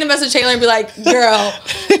 Because I'm gonna message Taylor and be like, girl,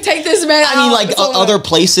 take this man out. I mean, like other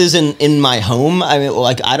places in my home. I mean,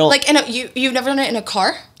 like I don't like you've never done it in a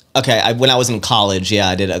car? Okay, when I was in college, yeah,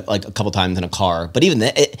 I did a couple times in a car. But even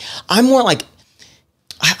then, I'm more like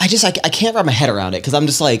I can't wrap my head around it, because I'm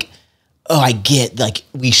just like, oh, I get, like,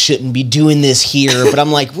 we shouldn't be doing this here, but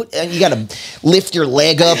I'm like, you gotta lift your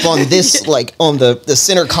leg up on this, like, on the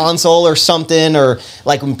center console or something, or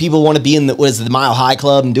like when people want to be in the Mile High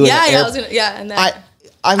Club and doing and that.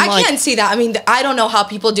 I can't see that. I mean, I don't know how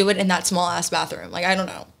people do it in that small ass bathroom. Like, I don't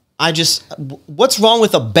know. What's wrong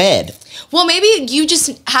with a bed? Well, maybe you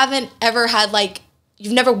just haven't ever had, like,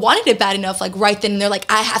 you've never wanted it bad enough, like, right then and they're like,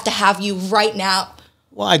 I have to have you right now.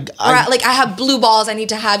 Well, I have blue balls. I need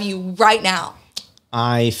to have you right now.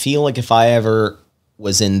 I feel like if I ever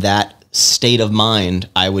was in that state of mind,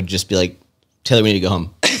 I would just be like, Taylor, we need to go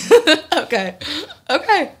home. Okay.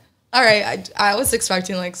 All right. I was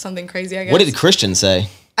expecting like something crazy, I guess. What did Christian say?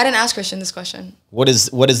 I didn't ask Christian this question. What is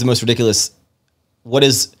the most ridiculous? What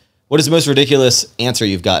is the most ridiculous answer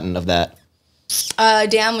you've gotten of that?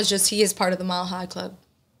 Dan he is part of the Mile High Club.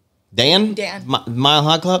 Dan? Mile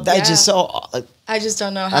High Club? Yeah. I just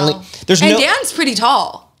don't know how. And Dan's pretty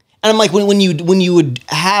tall. And I'm like, when you would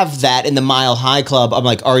have that in the Mile High Club, I'm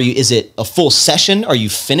like, is it a full session? Are you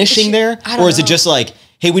finishing there? Or is it just like,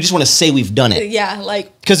 hey, we just want to say we've done it? Yeah,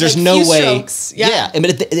 like, because there's no way. Strokes. Yeah.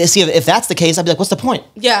 But if that's the case, I'd be like, what's the point?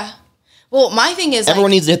 Yeah. Well, my thing is,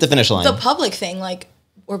 everyone needs to hit the finish line. The public thing, like,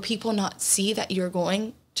 where people not see that you're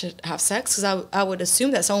going to have sex? Because I would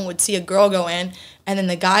assume that someone would see a girl go in and then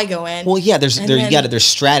the guy go in. Well, yeah, there's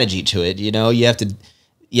strategy to it. You know, you have to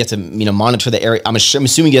monitor the area. I'm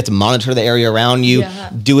assuming you have to monitor the area around you.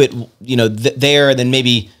 Yeah. Do it, there. Then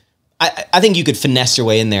maybe I think you could finesse your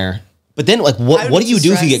way in there. But then, like, what do you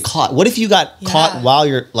do if you get caught? What if you got caught while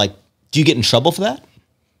you're like? Do you get in trouble for that?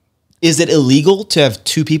 Is it illegal to have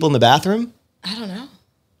two people in the bathroom? I don't know.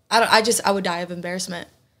 I would die of embarrassment.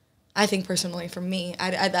 I think personally, for me,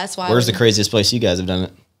 that's why. Where's the craziest place you guys have done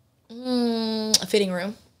it? A fitting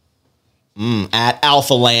room. At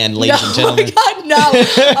Alpha Land, ladies and gentlemen. Oh my God, no!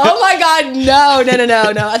 Oh my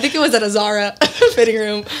God, no! I think it was at a Zara fitting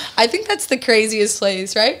room. I think that's the craziest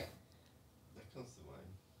place, right? That comes to mind.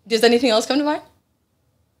 Does anything else come to mind?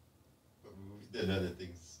 We've done other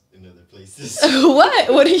things in other places.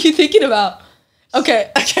 What? What are you thinking about?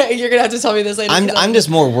 Okay, you're gonna have to tell me this later. I'm just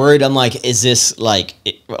more worried. I'm like, is this like,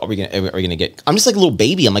 are we gonna get? I'm just like a little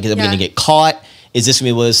baby. I'm like, are we gonna get caught? Is this gonna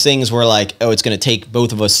be one of those things where like, oh, it's gonna take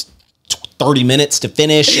both of us 30 minutes to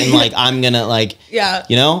finish, and like I'm gonna like, because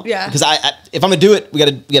if I'm gonna do it, we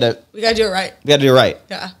gotta do it right. We gotta do it right.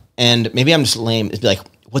 Yeah. And maybe I'm just lame. It'd be like,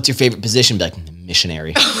 what's your favorite position? Be like,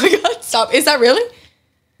 missionary. Oh my God, stop! Is that really?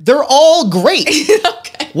 They're all great.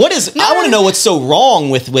 Okay. What is? I want to know what's so wrong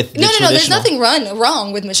with the traditional. No. There's nothing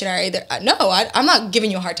wrong with missionary. I'm not giving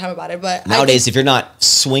you a hard time about it. But nowadays, if you're not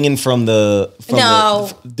swinging from doing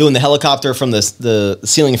the helicopter from the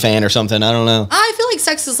ceiling fan or something, I don't know. I feel like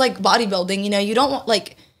sex is like bodybuilding. You don't want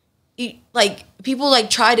like people like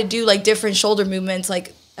try to do like different shoulder movements.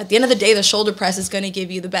 Like at the end of the day, the shoulder press is going to give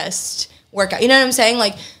you the best workout. You know what I'm saying?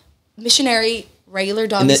 Like missionary. Regular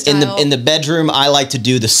doggy style. In the bedroom, I like to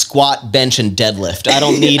do the squat, bench, and deadlift. I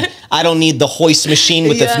don't need the hoist machine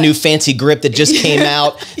with the new fancy grip that just came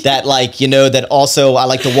out. That that also I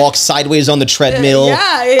like to walk sideways on the treadmill.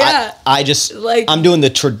 Yeah. I'm doing the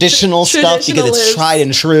traditional stuff because it's tried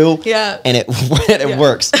and true. Yeah, and it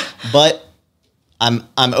works. But I'm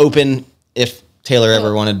open if Taylor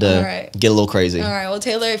ever wanted to get a little crazy. All right. Well,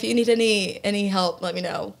 Taylor, if you need any help, let me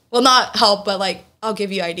know. Well, not help, but like I'll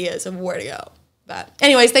give you ideas of where to go.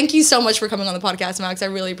 Anyways, thank you so much for coming on the podcast, Max. I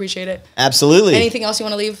really appreciate it. Absolutely. Anything else you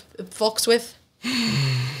want to leave folks with?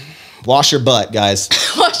 Wash your butt, guys.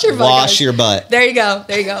 Wash your butt. Wash your butt. There you go.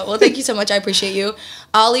 Well, thank you so much. I appreciate you.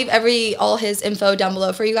 I'll leave all his info down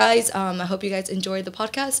below for you guys. I hope you guys enjoyed the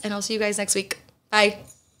podcast, and I'll see you guys next week. Bye.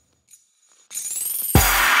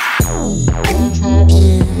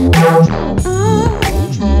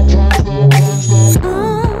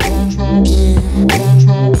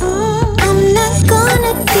 I'm not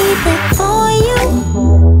gonna keep it all.